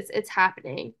bitches. It's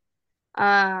happening."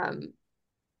 Um,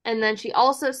 and then she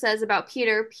also says about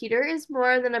Peter, Peter is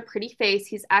more than a pretty face.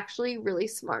 He's actually really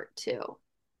smart too.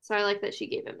 So I like that she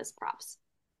gave him his props.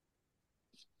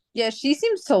 Yeah, she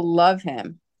seems to love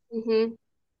him. hmm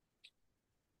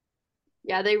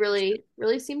Yeah, they really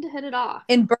seem to hit it off.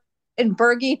 In Ber- in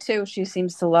Bergie too, she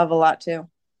seems to love a lot too.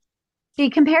 she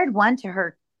compared one to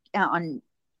her on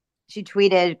she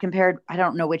tweeted compared I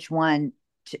don't know which one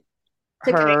to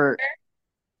To Kate, her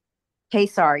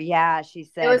Kesar. Yeah, she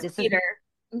it said was this is Peter.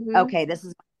 hmm okay,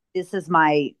 this is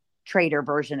my trader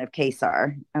version of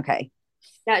Kesar. Okay.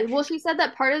 Yeah, well, she said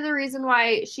that part of the reason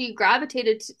why she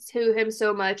gravitated to him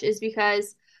so much is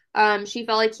because she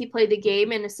felt like he played the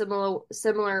game in a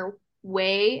similar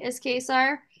way as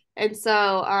Kaysar, and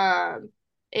so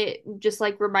it just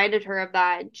like reminded her of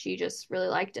that, and she just really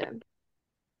liked him.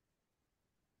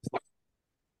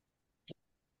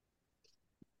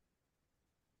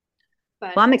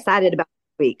 But Well, I'm excited about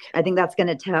this week. I think that's going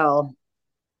to tell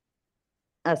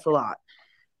us a lot.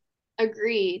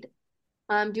 agreed.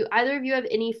 Do either of you have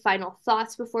any final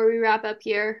thoughts before we wrap up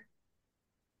here?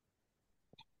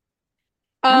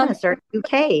 I'm going Um, to start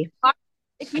UK.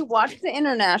 if you watch the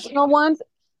international ones,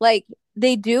 like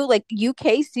they do, like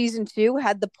UK season 2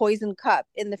 had the poison cup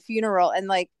in the funeral and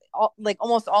like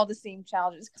almost all the same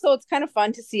challenges. So it's kind of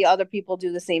fun to see other people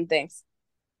do the same things.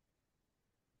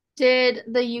 Did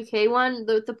the UK one,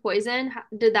 the poison,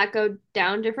 did that go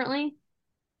down differently?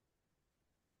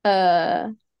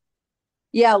 Uh,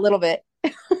 yeah, a little bit.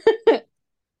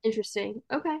 Interesting.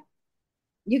 Okay.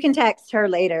 You can text her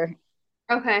later.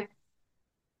 Okay.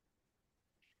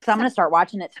 So I'm So, going to start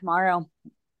watching it tomorrow.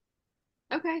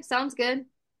 okay, sounds good.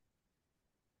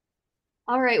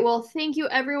 All right. Well, thank you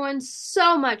everyone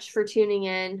so much for tuning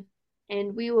in,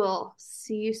 and we will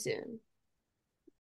see you soon.